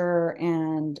structure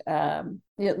and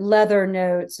leather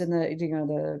notes and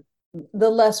the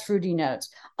less fruity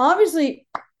notes. Obviously,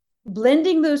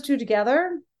 blending those two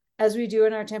together, as we do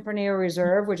in our Tempranillo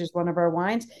Reserve, which is one of our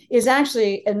wines, is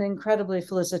actually an incredibly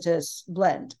felicitous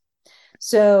blend.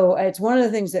 So it's one of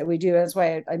the things that we do. That's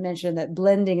why I mentioned that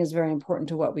blending is very important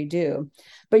to what we do.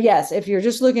 But yes, if you're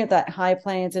just looking at that high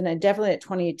plains, and definitely at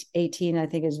 2018, I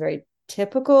think is very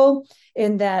typical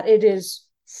in that it is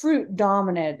fruit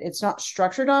dominant. It's not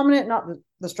structure dominant, not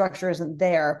the structure isn't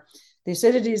there. The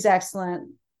acidity is excellent,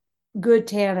 good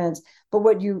tannins, but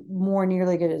what you more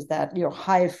nearly get is that,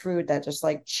 high fruit, that just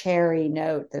like cherry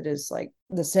note that is like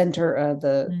the center of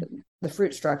the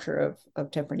fruit structure of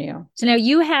Tempranillo. So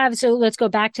now so let's go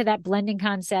back to that blending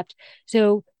concept.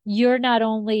 So you're not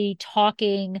only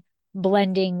talking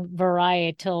blending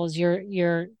varietals,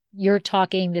 you're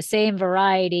talking the same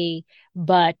variety,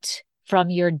 but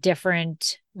from your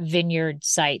different vineyard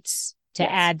sites to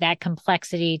add that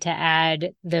complexity, to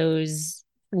add those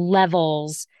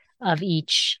levels of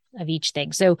each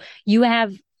thing. So you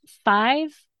have 5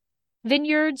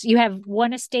 vineyards, you have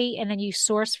one estate, and then you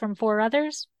source from 4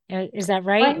 others. Is that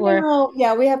right? Now,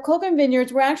 yeah, we have Colgan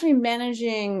Vineyards. We're actually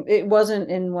managing, it wasn't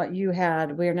in what you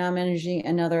had. We are now managing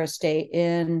another estate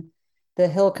in the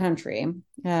Hill Country.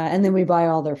 And then we buy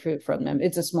all their fruit from them.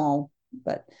 It's a small,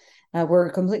 but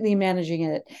we're completely managing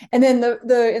it. And then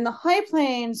the in the High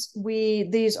Plains,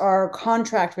 these are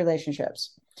contract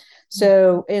relationships.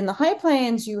 So in the High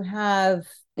Plains, you have,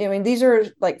 these are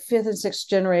like 5th and 6th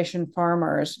generation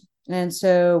farmers. And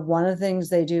so one of the things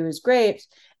they do is grapes.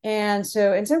 And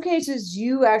so in some cases,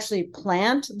 you actually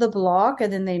plant the block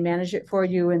and then they manage it for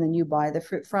you, and then you buy the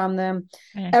fruit from them.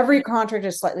 Every contract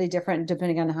is slightly different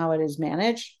depending on how it is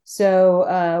managed.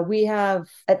 So we have,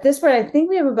 at this point, I think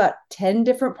we have about 10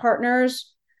 different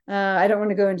partners. I don't want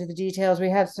to go into the details.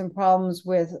 We have some problems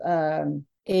with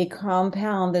a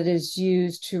compound that is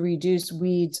used to reduce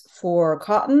weeds for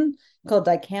cotton called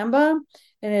dicamba.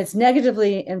 And it's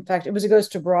negatively, in fact, it goes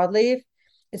to broadleaf.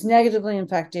 It's negatively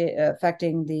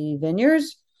affecting the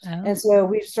vineyards. Oh. And so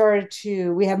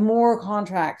we have more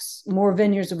contracts, more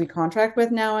vineyards that we contract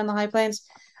with now in the High Plains.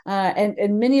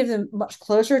 And many of them much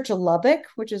closer to Lubbock,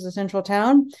 which is the central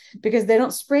town, because they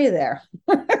don't spray there.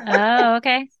 Oh,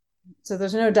 okay. So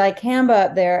there's no dicamba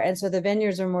up there. And so the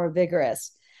vineyards are more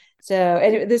vigorous. So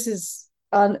anyway, this is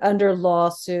under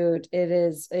lawsuit.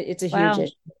 It's a huge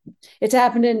issue. It's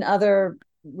happened in other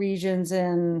regions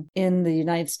in the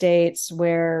United States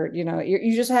where,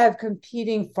 you just have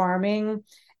competing farming,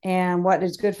 and what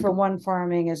is good for one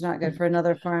farming is not good for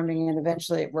another farming. And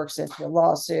eventually it works into a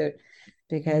lawsuit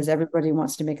because everybody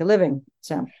wants to make a living.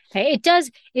 So it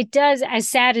does, as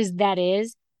sad as that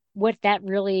is, what that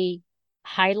really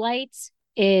highlights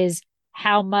is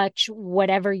how much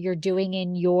whatever you're doing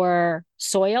in your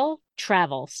soil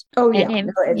travels. Oh yeah.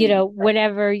 And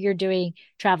whatever you're doing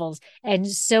travels. And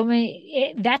so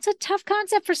that's a tough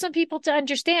concept for some people to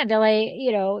understand.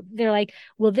 They're like,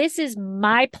 well, this is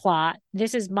my plot.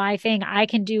 This is my thing. I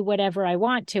can do whatever I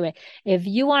want to it. If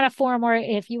you want to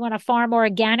farm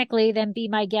organically, then be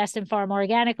my guest and farm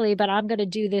organically, but I'm going to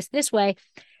do this way.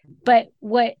 But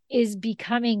what is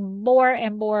becoming more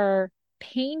and more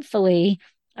painfully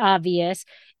obvious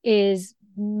is,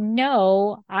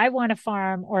 no, I want to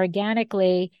farm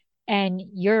organically, and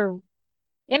you're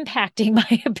impacting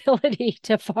my ability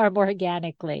to farm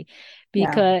organically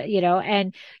because,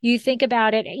 and you think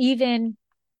about it, even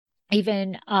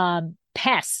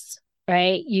pests,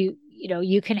 right?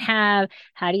 You can have,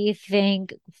 how do you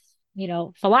think,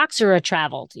 phylloxera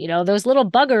traveled? Those little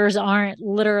buggers aren't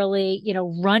literally,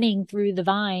 running through the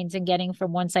vines and getting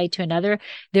from one site to another.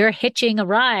 They're hitching a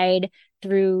ride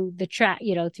through the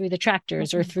through the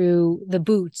tractors or through the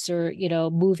boots, or,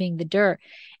 moving the dirt.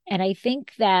 And I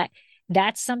think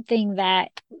that's something that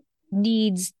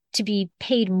needs to be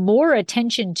paid more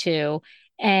attention to.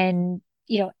 And,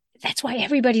 that's why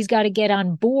everybody's got to get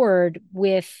on board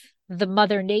with the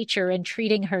Mother Nature and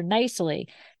treating her nicely,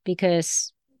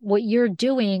 because what you're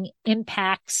doing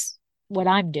impacts what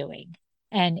I'm doing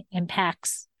and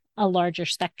impacts a larger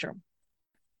spectrum.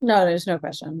 No, there's no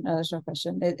question.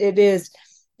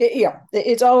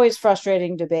 It's always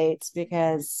frustrating debates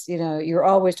because, you're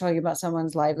always talking about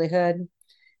someone's livelihood.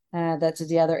 That's at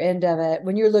the other end of it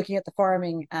when you're looking at the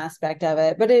farming aspect of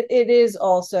it. But it is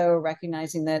also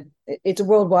recognizing that it's a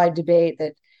worldwide debate,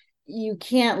 that you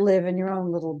can't live in your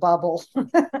own little bubble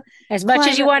as much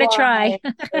as you want to try.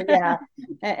 Yeah.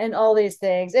 And all these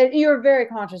things. And you're very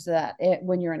conscious of that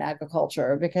when you're in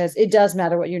agriculture, because it does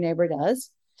matter what your neighbor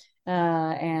does.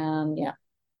 And yeah,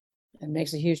 it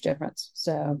makes a huge difference.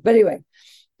 So, but anyway,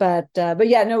 but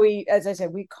yeah, no, as I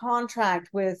said, we contract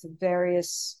with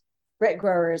various grape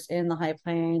growers in the High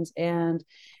Plains, and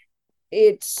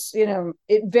it's,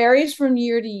 it varies from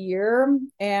year to year,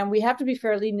 and we have to be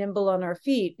fairly nimble on our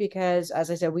feet because, as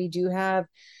I said, we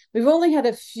We've only had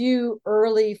a few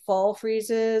early fall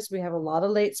freezes. We have a lot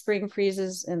of late spring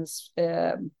freezes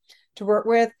to work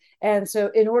with. And so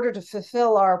in order to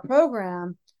fulfill our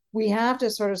program, we have to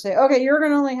sort of say, okay, you're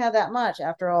going to only have that much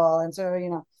after all. And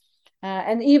so,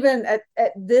 and even at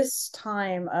this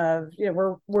time of,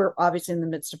 we're obviously in the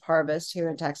midst of harvest here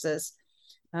in Texas.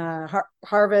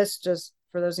 Harvest, just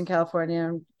for those in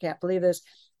California, can't believe this,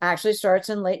 actually starts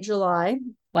in late July.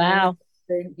 Wow.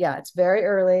 Yeah, it's very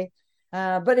early.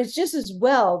 But it's just as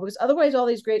well, because otherwise all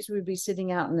these grapes would be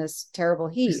sitting out in this terrible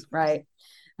heat, right?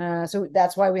 So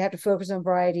that's why we have to focus on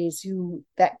varieties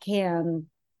that can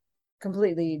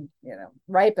completely,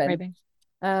 ripen.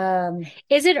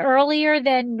 Is it earlier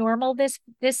than normal this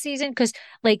season? Because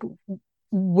like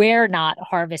we're not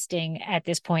harvesting at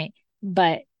this point,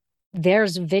 but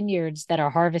there's vineyards that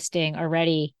are harvesting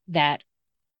already that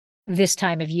this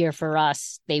time of year for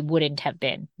us, they wouldn't have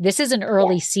been. This is an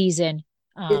early season.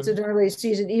 It's an early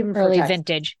season, even early for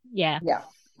vintage. Yeah. Yeah.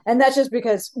 And that's just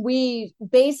because we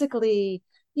basically,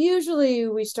 usually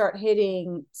we start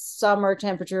hitting summer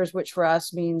temperatures, which for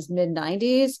us means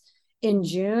mid-90s in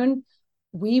June.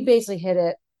 We basically hit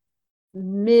it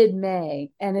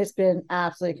mid-May, and it's been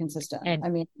absolutely consistent.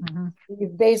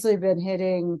 We've basically been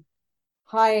hitting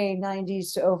high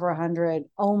 90s to over 100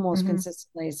 almost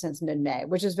consistently since mid-May,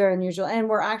 which is very unusual. And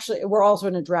we're also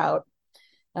in a drought.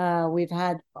 We've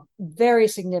had very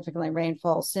significantly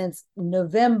rainfall since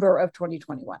November of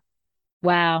 2021.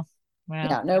 Wow.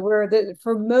 Yeah, no,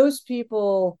 for most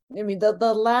people,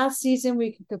 the last season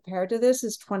we can compare to this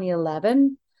is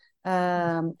 2011.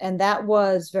 And that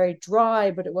was very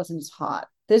dry, but it wasn't as hot.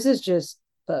 This is just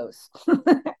both.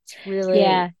 It's really,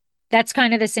 yeah, that's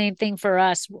kind of the same thing for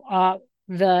us.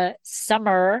 The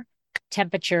summer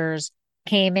temperatures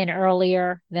came in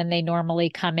earlier than they normally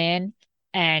come in,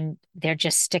 and they're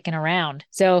just sticking around.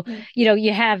 So,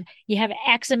 you have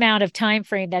X amount of time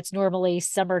frame that's normally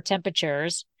summer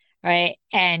temperatures, right?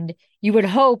 And you would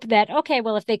hope that, okay,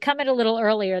 well, if they come in a little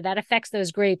earlier, that affects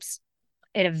those grapes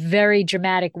in a very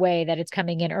dramatic way, that it's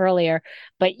coming in earlier.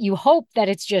 But you hope that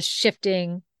it's just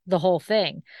shifting the whole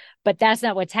thing. But that's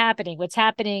not what's happening. What's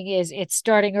happening is it's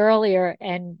starting earlier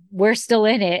and we're still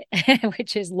in it,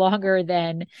 which is longer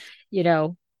than,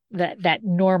 that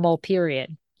normal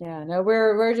period. Yeah, no,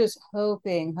 we're just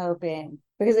hoping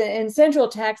because in Central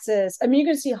Texas, you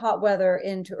can see hot weather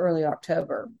into early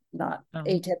October, not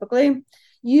atypically.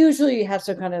 Usually you have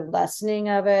some kind of lessening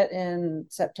of it in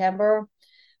September,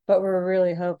 but we're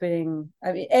really hoping,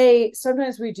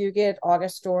 sometimes we do get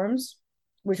August storms,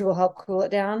 which will help cool it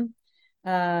down.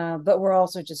 But we're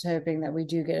also just hoping that we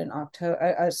do get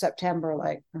an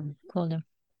September, cool down,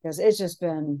 because it's just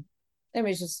been,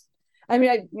 it's just,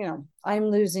 I'm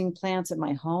losing plants at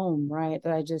my home, right?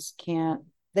 That I just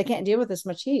they can't deal with this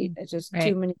much heat. It's just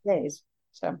too many days.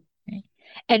 So,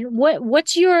 and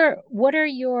what are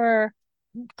your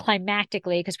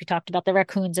climactically, because we talked about the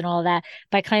raccoons and all of that,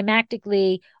 by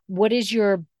climactically, what is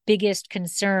your biggest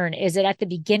concern? Is it at the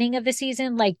beginning of the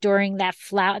season, like during that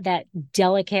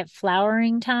delicate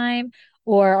flowering time,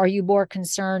 or are you more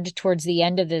concerned towards the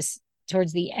end of the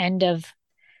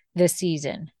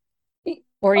season,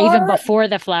 or even before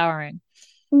the flowering?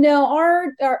 No,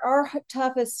 our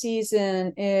toughest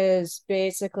season is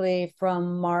basically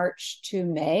from March to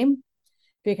May,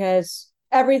 because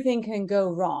everything can go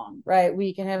wrong, right?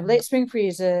 We can have late spring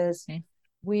freezes. Okay.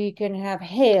 We can have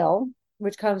hail,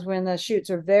 which comes when the shoots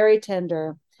are very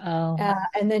tender.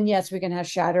 And then, yes, we can have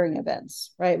shattering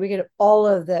events, right? We get all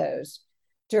of those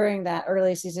during that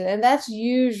early season. And that's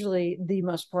usually the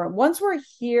most important. Once we're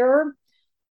here,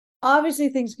 obviously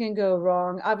things can go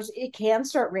wrong. Obviously, it can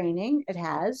start raining. It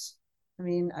has.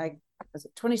 Was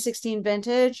it 2016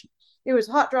 vintage? It was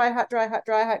hot, dry.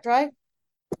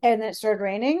 And then it started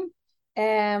raining.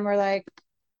 And we're like,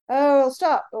 oh,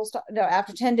 it'll stop. No,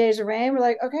 after 10 days of rain, we're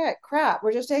like, okay, crap.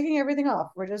 We're just taking everything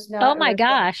off. We're just not. Oh my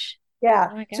gosh. Yeah.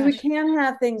 Oh my gosh. So we can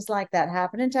have things like that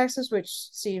happen in Texas, which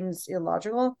seems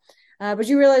illogical. But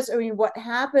you realize, what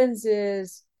happens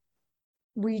is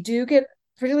we do get,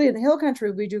 particularly in the hill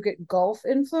country, we do get Gulf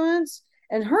influence,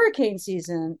 and hurricane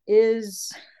season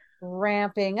is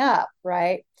ramping up,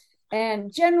 right?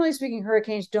 And generally speaking,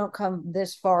 hurricanes don't come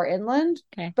this far inland,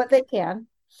 but they can.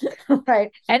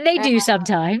 Right. And they do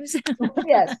sometimes.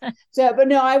 Yes. So, but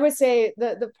no, I would say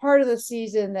the part of the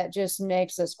season that just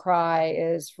makes us cry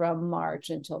is from March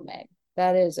until May.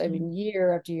 That is,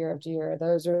 year after year after year.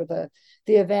 Those are the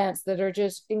events that are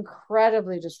just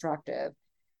incredibly destructive.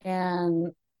 And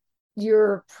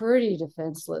you're pretty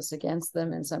defenseless against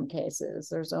them in some cases.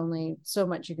 There's only so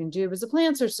much you can do because the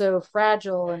plants are so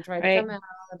fragile and try to come out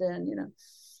and,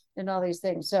 and all these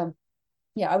things. So,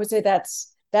 yeah, I would say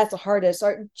that's that's the hardest.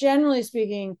 Generally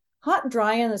speaking, hot and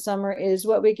dry in the summer is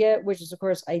what we get, which is of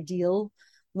course ideal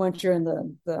once you're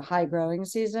in the high growing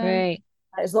season. Right.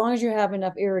 As long as you have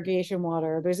enough irrigation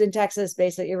water, because in Texas,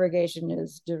 basically irrigation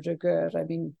is good. I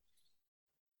mean,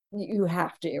 you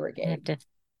have to I irrigate. have to.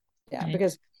 Yeah, Right.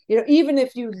 because even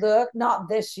if you look, not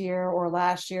this year or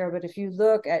last year, but if you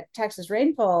look at Texas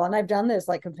rainfall, and I've done this,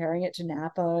 like comparing it to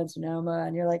Napa and Sonoma,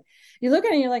 and you're like, you look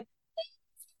at it and you're like,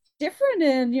 different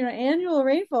in, annual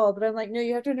rainfall. But I'm like, no,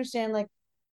 you have to understand, like,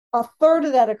 a third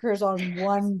of that occurs on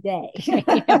one day.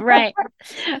 Yeah, right.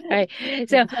 Right.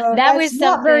 So So that that's was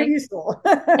not very something useful.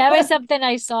 that was something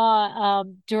I saw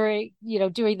during,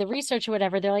 doing the research or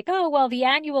whatever. They're like, oh, well, the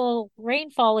annual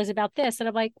rainfall is about this. And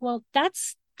I'm like, well,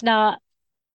 that's good.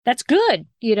 That's good.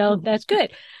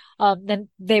 Then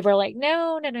they were like,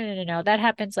 no, no, no, no, no, no. That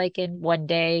happens like in 1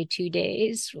 day, 2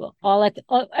 days, all at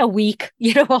a week,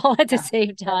 all at the Yeah.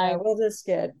 same Yeah, time. we'll just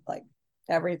get like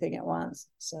everything at once.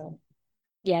 So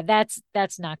Yeah, that's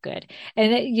not good.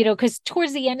 And because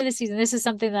towards the end of the season, this is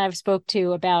something that I've spoke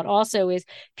to about also is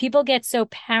people get so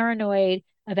paranoid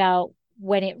about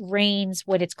when it rains,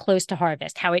 when it's close to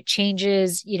harvest, how it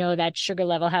changes, that sugar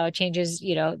level, how it changes,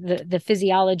 the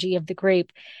physiology of the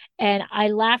grape. And I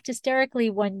laughed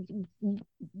hysterically one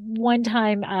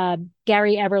time,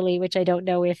 Gary Everly, which I don't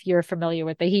know if you're familiar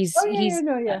with, but oh yeah, he's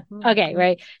no, yeah. okay,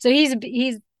 right? So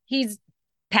he's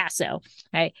Paso,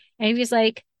 right? And he was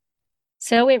like,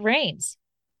 so it rains.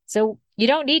 So you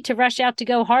don't need to rush out to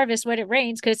go harvest when it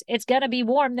rains because it's going to be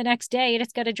warm the next day and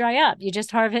it's going to dry up. You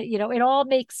just harvest, it all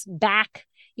makes back,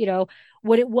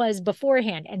 what it was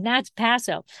beforehand. And that's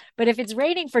Paso. But if it's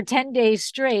raining for 10 days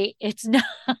straight, it's not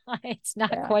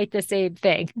Yeah. quite the same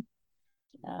thing.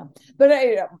 Yeah. But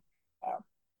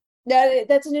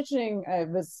that's an interesting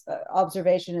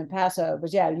observation in Paso.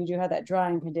 But yeah, you do have that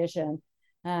drying condition.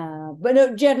 But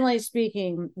no, generally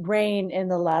speaking, rain in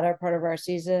the latter part of our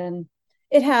season,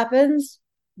 it happens.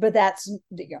 But that's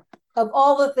of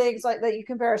all the things like that you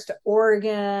compare us to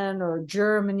Oregon or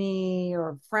Germany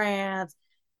or France,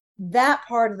 that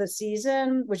part of the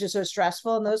season, which is so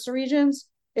stressful in those regions,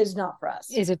 is not for us.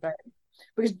 Is it? Right?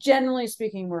 Because generally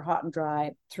speaking, we're hot and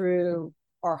dry through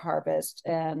our harvest,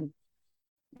 and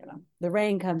the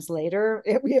rain comes later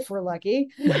if we're lucky.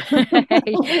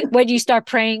 When you start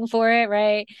praying for it,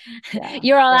 right? Yeah.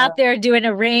 You're all out there doing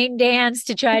a rain dance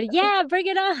to try to, yeah, bring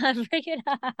it on, bring it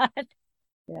on.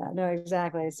 Yeah, no,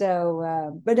 exactly.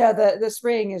 So, but no, the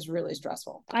spring is really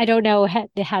stressful. I don't know how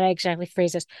to exactly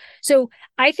phrase this. So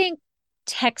I think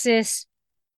Texas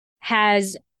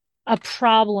has a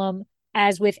problem,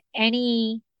 as with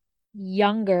any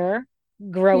younger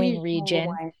growing Regional region,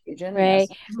 wine region, yes.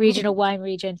 right? Regional wine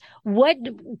region. What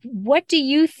do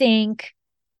you think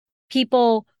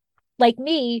people like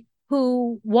me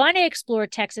who want to explore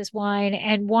Texas wine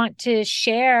and want to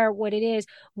share what it is,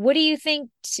 what do you think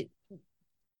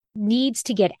needs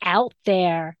to get out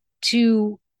there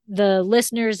to the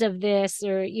listeners of this,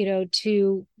 or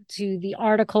to the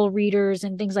article readers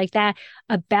and things like that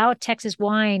about Texas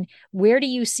wine? Where do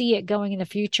you see it going in the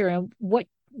future, and what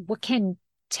can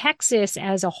Texas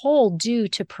as a whole do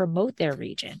to promote their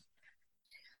region?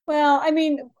 Well, I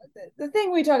mean, the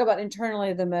thing we talk about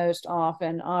internally the most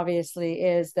often, obviously,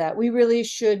 is that we really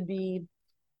should be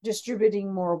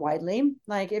distributing more widely.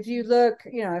 Like if you look,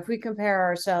 if we compare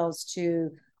ourselves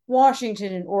to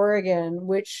Washington and Oregon,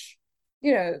 which,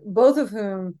 both of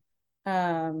whom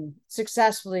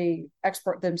successfully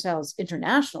export themselves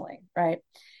internationally, right?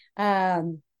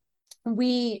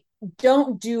 We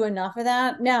don't do enough of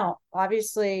that. Now,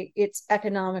 obviously, it's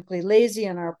economically lazy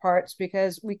on our parts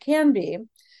because we can be,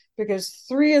 because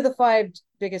 3 of the 5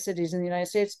 biggest cities in the United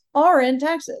States are in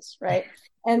Texas, right?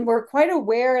 And we're quite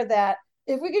aware that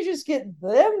if we could just get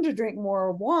them to drink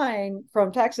more wine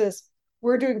from Texas,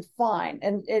 we're doing fine.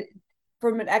 And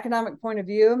from an economic point of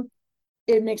view,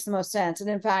 it makes the most sense. And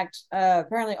in fact,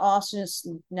 apparently Austin is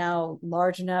now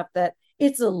large enough that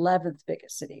it's the 11th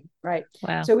biggest city, right?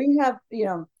 Wow. So we have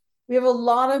a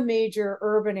lot of major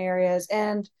urban areas,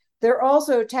 and they're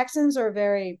also, Texans are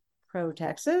very pro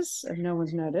Texas, if no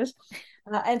one's noticed.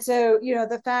 And so,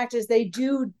 the fact is they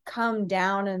do come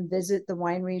down and visit the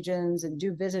wine regions and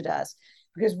do visit us,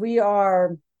 because we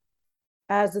are,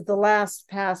 as of the last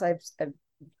pass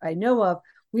I know of,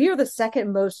 we are the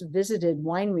second most visited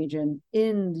wine region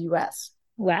in the US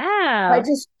by Wow.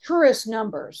 just tourist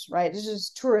numbers, right? This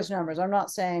is tourist numbers. I'm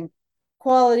not saying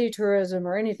quality tourism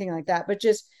or anything like that, but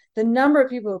just the number of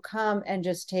people who come and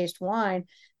just taste wine,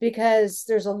 because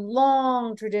there's a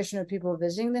long tradition of people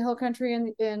visiting the hill country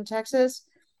in Texas.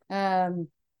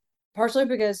 Partially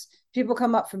because people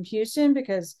come up from Houston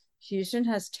because Houston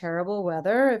has terrible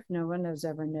weather, if no one has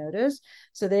ever noticed.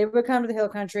 So they would come to the hill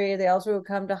country. They also would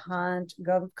come to hunt,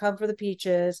 come for the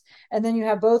peaches. And then you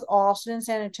have both Austin and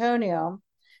San Antonio.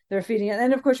 They're feeding it.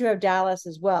 And of course, you have Dallas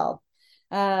as well.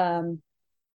 But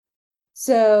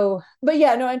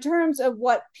yeah, no, in terms of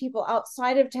what people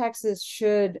outside of Texas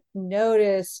should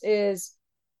notice is,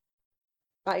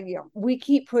 we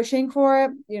keep pushing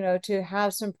for it, to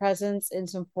have some presence in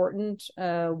some important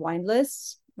wine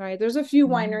lists, right? There's a few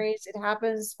wineries. It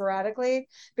happens sporadically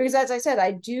because, as I said,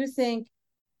 I do think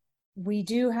we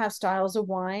do have styles of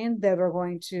wine that are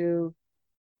going to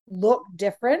look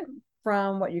different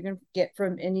from what you can get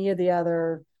from any of the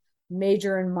other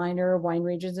major and minor wine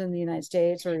regions in the United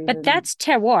States, or even, but that's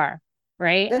terroir,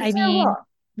 right? that's terroir.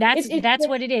 That's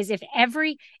what it is. If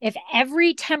every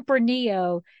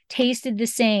Tempranillo tasted the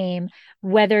same,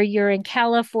 whether you're in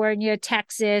California,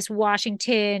 Texas,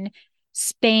 Washington,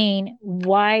 Spain,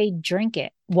 why drink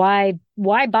it? Why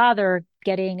bother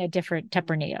getting a different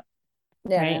Tempranillo?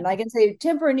 Yeah, right? And I can say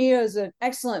Tempranillo is an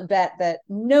excellent bet that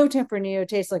no Tempranillo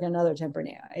tastes like another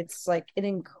Tempranillo. It's like an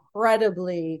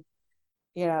incredibly,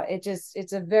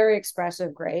 it's a very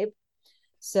expressive grape.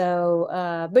 So,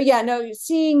 but yeah, no,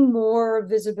 seeing more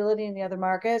visibility in the other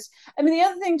markets. I mean, the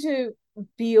other thing to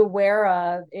be aware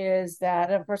of is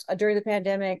that, of course, during the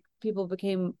pandemic, people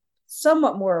became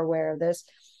somewhat more aware of this,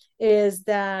 is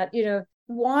that,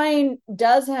 wine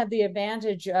does have the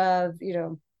advantage of,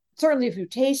 certainly if you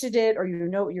tasted it or you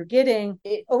know what you're getting,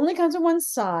 it only comes in one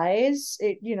size.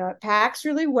 It packs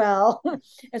really well.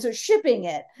 And so shipping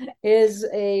it is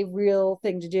a real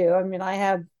thing to do. I mean, I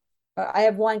have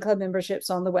wine club memberships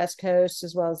on the West Coast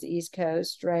as well as the East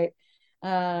Coast, right?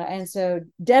 And so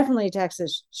definitely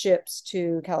Texas ships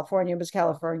to California because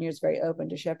California is very open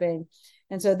to shipping.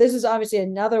 And so this is obviously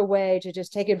another way to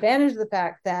just take advantage of the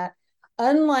fact that,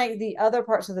 unlike the other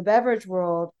parts of the beverage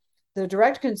world, the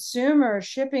direct consumer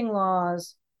shipping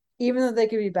laws, even though they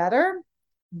could be better,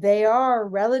 they are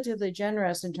relatively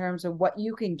generous in terms of what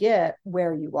you can get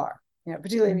where you are,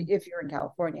 particularly if you're in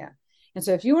California. And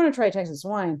so if you want to try Texas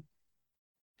wine,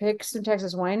 pick some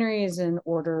Texas wineries and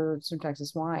order some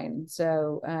Texas wine.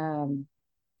 So,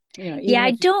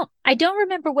 I don't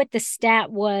remember what the stat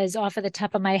was off of the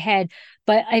top of my head,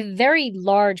 but a very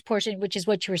large portion, which is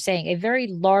what you were saying, a very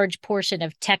large portion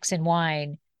of Texan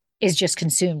wine is just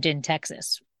consumed in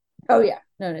Texas. Oh yeah,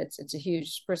 no, it's a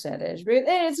huge percentage, but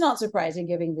it's not surprising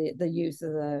given the youth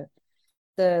of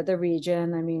the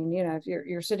region. I mean, if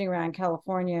you're sitting around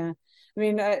California, I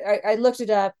mean, I looked it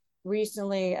up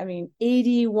recently. I mean,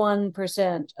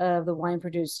 81% of the wine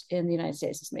produced in the United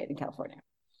States is made in California.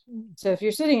 So if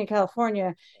you're sitting in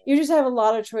California, you just have a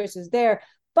lot of choices there.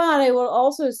 But I will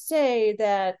also say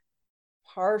that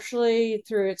partially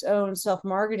through its own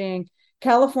self-marketing,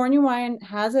 California wine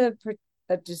has a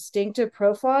distinctive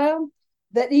profile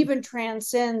that even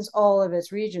transcends all of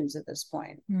its regions at this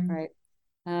point, right?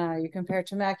 You compare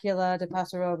Temecula to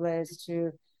Paso Robles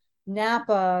to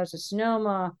Napa to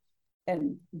Sonoma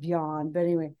and beyond. But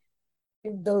anyway,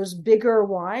 those bigger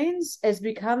wines has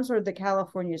become sort of the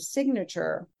California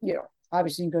signature.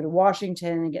 Obviously you can go to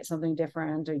Washington and get something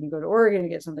different, or you can go to Oregon and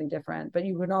get something different, but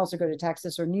you can also go to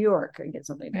Texas or New York and get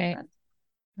something different.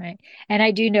 Right. And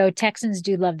I do know Texans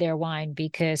do love their wine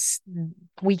because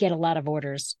we get a lot of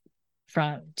orders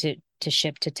to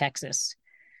ship to Texas.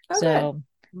 Okay. So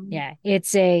yeah,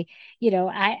 it's I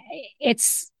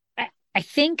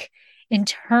think in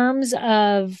terms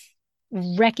of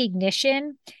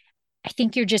recognition, I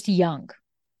think you're just young.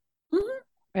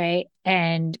 Right.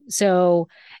 And so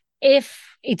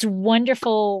if it's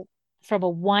wonderful from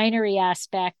a winery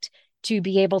aspect to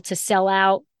be able to sell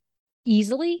out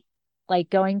easily, like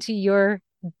going to your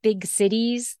big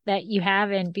cities that you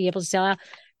have and be able to sell out.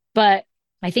 But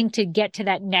I think to get to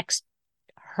that next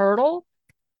hurdle,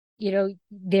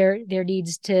 there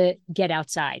needs to get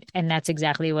outside. And that's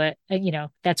exactly what,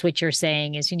 that's what you're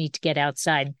saying is you need to get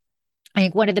outside. I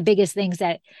think one of the biggest things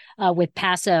that with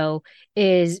Paso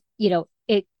is,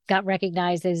 it got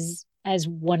recognized as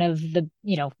one of the,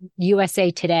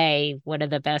 USA Today, one of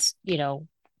the best,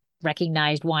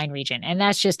 recognized wine region. And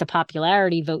that's just a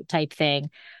popularity vote type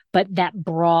thing. But that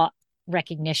brought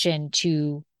recognition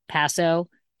to Paso.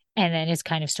 And then it's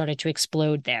kind of started to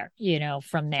explode there,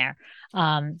 from there.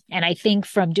 And I think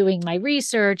from doing my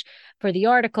research for the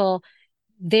article,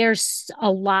 there's a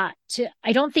lot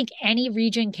I don't think any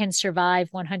region can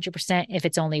survive 100% if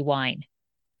it's only wine.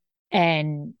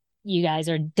 And you guys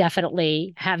are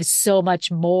definitely have so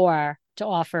much more to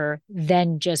offer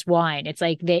than just wine. It's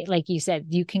like like you said,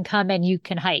 you can come and you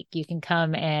can hike, you can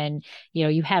come and,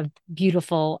 you have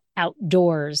beautiful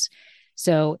outdoors.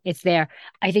 So it's there.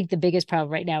 I think the biggest problem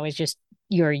right now is just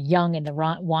you're young in the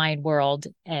wine world,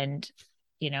 and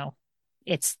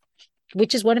it's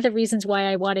which is one of the reasons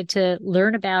why I wanted to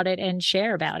learn about it and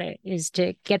share about it, is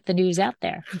to get the news out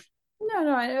there.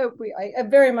 No, I know. I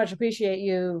very much appreciate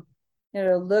you,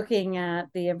 looking at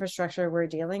the infrastructure we're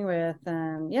dealing with,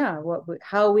 and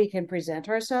how we can present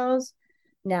ourselves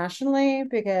nationally.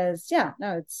 Because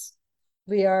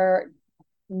we are,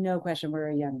 no question, we're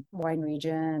a young wine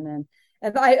region, and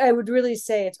I would really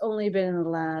say it's only been in the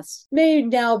last, may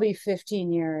now be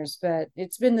 15 years, but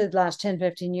it's been the last 10,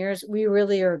 15 years, we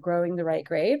really are growing the right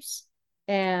grapes.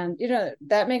 And,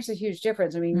 that makes a huge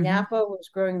difference. I mean, Napa was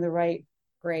growing the right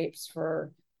grapes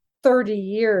for 30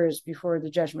 years before the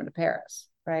Judgment of Paris,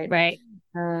 right? Right.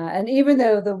 And even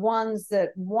though the ones that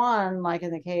won, like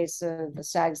in the case of the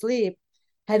Stag's Leap,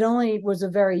 was a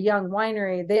very young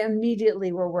winery, they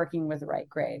immediately were working with the right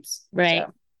grapes. Right.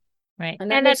 So, right.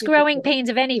 And that's growing pains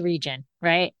of any region,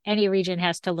 right? Any region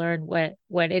has to learn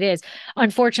what it is.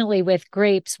 Unfortunately, with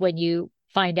grapes, when you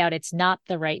find out it's not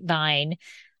the right vine,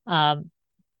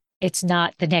 it's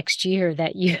not the next year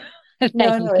that you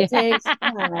no, it takes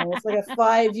it's like a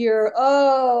 5-year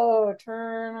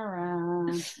turn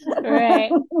around.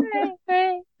 right.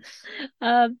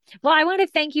 Well, I want to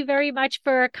thank you very much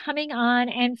for coming on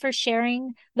and for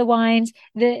sharing the wines.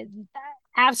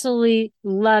 Absolutely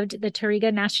loved the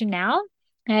Touriga Nacional.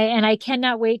 And I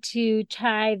cannot wait to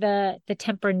try the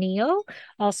Tempranillo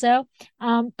also.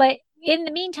 But in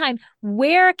the meantime,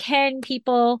 where can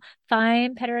people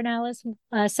find Pedernales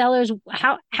Cellars?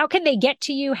 How can they get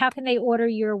to you? How can they order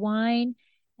your wine?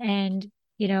 And,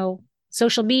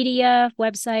 social media,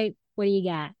 website, what do you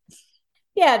got?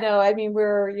 Yeah, no, I mean,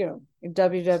 we're,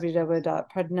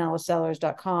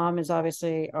 www.pedernalescellars.com is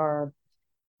obviously our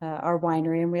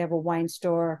winery, and we have a wine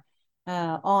store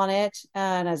on it.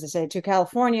 And as I say, to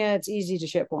California, it's easy to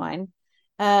ship wine.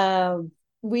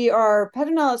 We are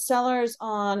Pedernales Cellars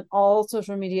on all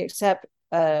social media except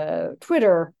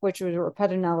Twitter, which was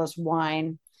Pedernales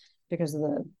Wine because of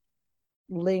the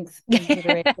length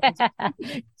considerations.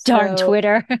 Darn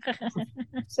Twitter.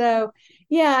 So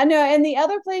yeah, no, and the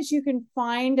other place you can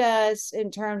find us in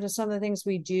terms of some of the things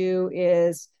we do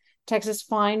is Texas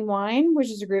Fine Wine, which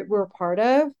is a group we're a part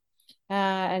of.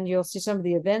 And you'll see some of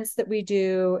the events that we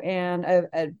do. And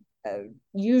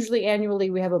usually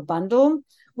annually, we have a bundle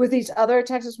with these other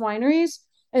Texas wineries.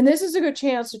 And this is a good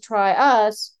chance to try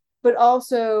us, but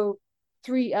also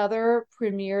 3 other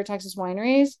premier Texas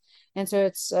wineries. And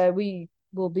so we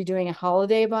will be doing a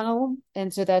holiday bundle.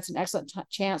 And so that's an excellent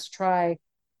chance to try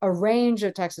a range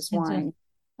of Texas wine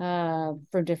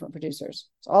from different producers.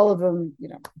 So all of them,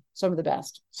 some of the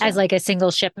best. So. As like a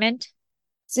single shipment?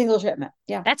 Single shipment.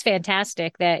 Yeah. That's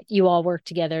fantastic that you all work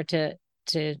together to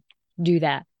do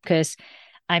that, because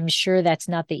I'm sure that's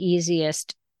not the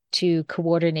easiest to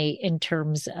coordinate in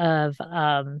terms of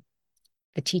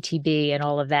the TTB and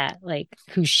all of that, like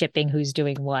who's shipping, who's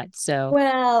doing what. So,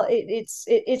 well, it's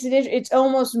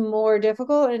almost more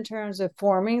difficult in terms of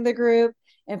forming the group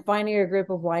and finding a group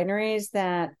of wineries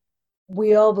that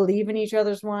we all believe in each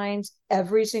other's wines,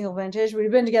 every single vintage. We've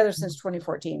been together since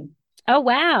 2014. Oh,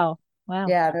 wow. Wow.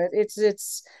 Yeah,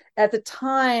 it's at the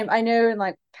time, I know in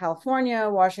like California,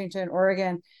 Washington,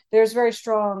 Oregon, there's very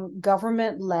strong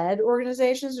government-led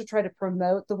organizations to try to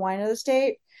promote the wine of the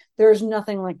state. There's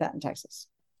nothing like that in Texas.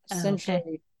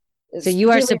 Essentially. So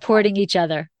you are supporting each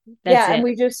other. That's it. And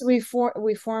we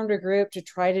formed a group to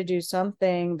try to do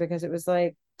something, because it was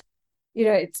like,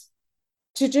 it's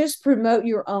to just promote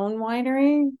your own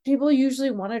winery. People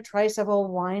usually want to try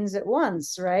several wines at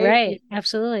once, right? Right,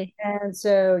 absolutely. And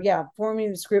so, forming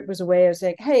this group was a way of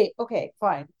saying, hey, okay,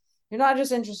 fine. You're not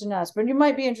just interested in us, but you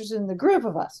might be interested in the group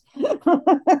of us.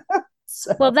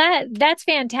 So. Well, that's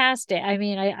fantastic. I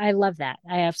mean, I love that.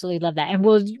 I absolutely love that. And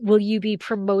will you be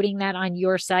promoting that on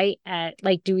your site?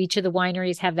 Do each of the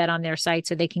wineries have that on their site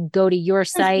so they can go to your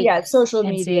site? Yeah, social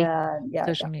media.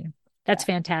 Social media. That's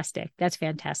fantastic. That's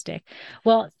fantastic.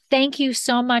 Well, thank you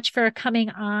so much for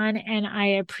coming on, and I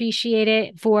appreciate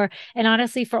it and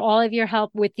honestly, for all of your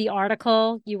help with the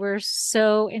article. You were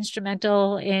so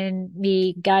instrumental in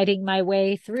me guiding my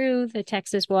way through the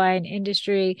Texas wine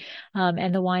industry,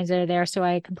 and the wines that are there. So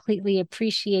I completely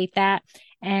appreciate that.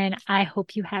 And I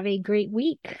hope you have a great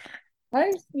week.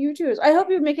 You too. I hope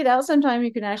you make it out sometime.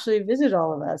 You can actually visit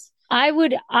all of us. I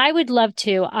would love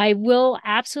to. I will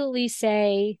absolutely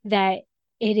say that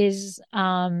it was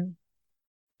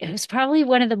probably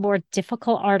one of the more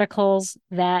difficult articles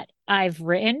that I've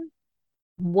written.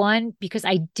 One, because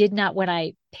when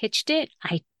I pitched it,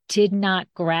 I did not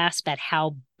grasp at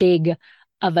how big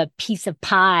of a piece of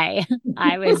pie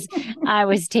I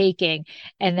was taking.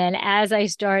 And then as I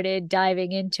started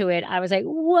diving into it, I was like,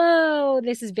 whoa,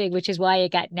 this is big, which is why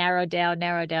it got narrowed down.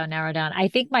 I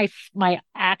think my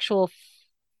actual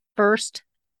first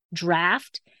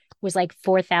draft was like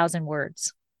 4,000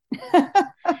 words.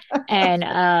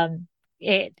 And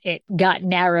it got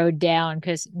narrowed down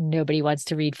because nobody wants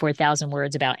to read 4,000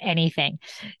 words about anything.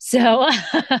 So,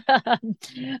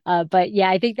 but yeah,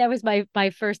 I think that was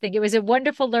my first thing. It was a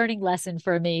wonderful learning lesson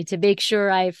for me to make sure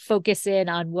I focus in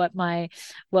on what my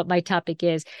topic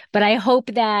is. But I hope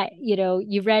that,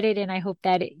 you read it, and I hope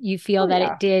that you feel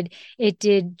that it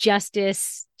did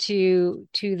justice to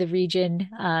the region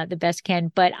the best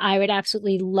can. But I would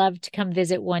absolutely love to come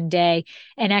visit one day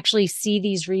and actually see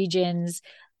these regions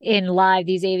in live,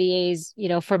 these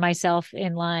AVAs, for myself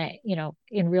in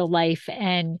real life,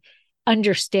 and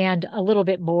understand a little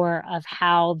bit more of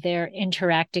how they're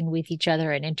interacting with each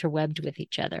other and interwebbed with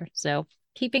each other. So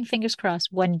keeping fingers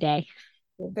crossed one day.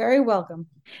 You're very welcome.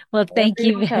 Well, thank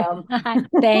you.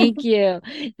 Thank you.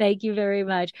 Thank you very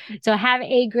much. So have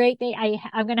a great day.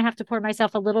 I'm going to have to pour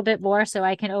myself a little bit more so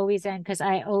I can always end, because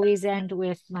I always end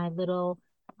with my little,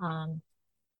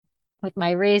 with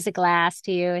my raise a glass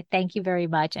to you. Thank you very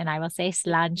much. And I will say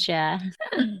sláinte. Have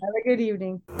a good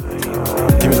evening.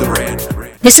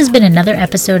 This has been another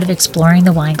episode of Exploring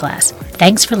the Wine Glass.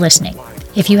 Thanks for listening.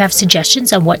 If you have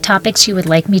suggestions on what topics you would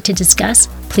like me to discuss,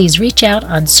 please reach out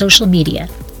on social media.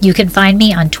 You can find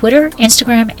me on Twitter,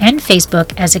 Instagram, and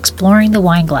Facebook as Exploring the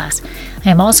Wine Glass. I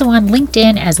am also on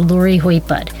LinkedIn as Lori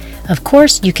Hoytbud. Of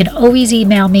course, you can always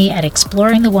email me at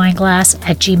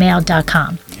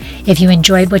exploringthewineglass@gmail.com. If you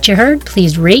enjoyed what you heard,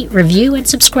 please rate, review, and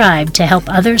subscribe to help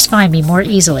others find me more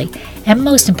easily. And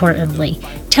most importantly,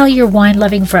 tell your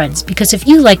wine-loving friends, because if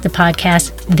you like the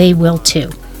podcast, they will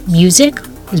too. Music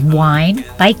is Wine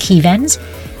by Kevens.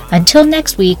 Until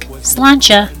next week,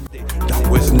 sláinte. That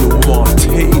was no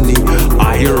martini,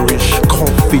 Irish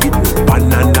coffee,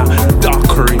 banana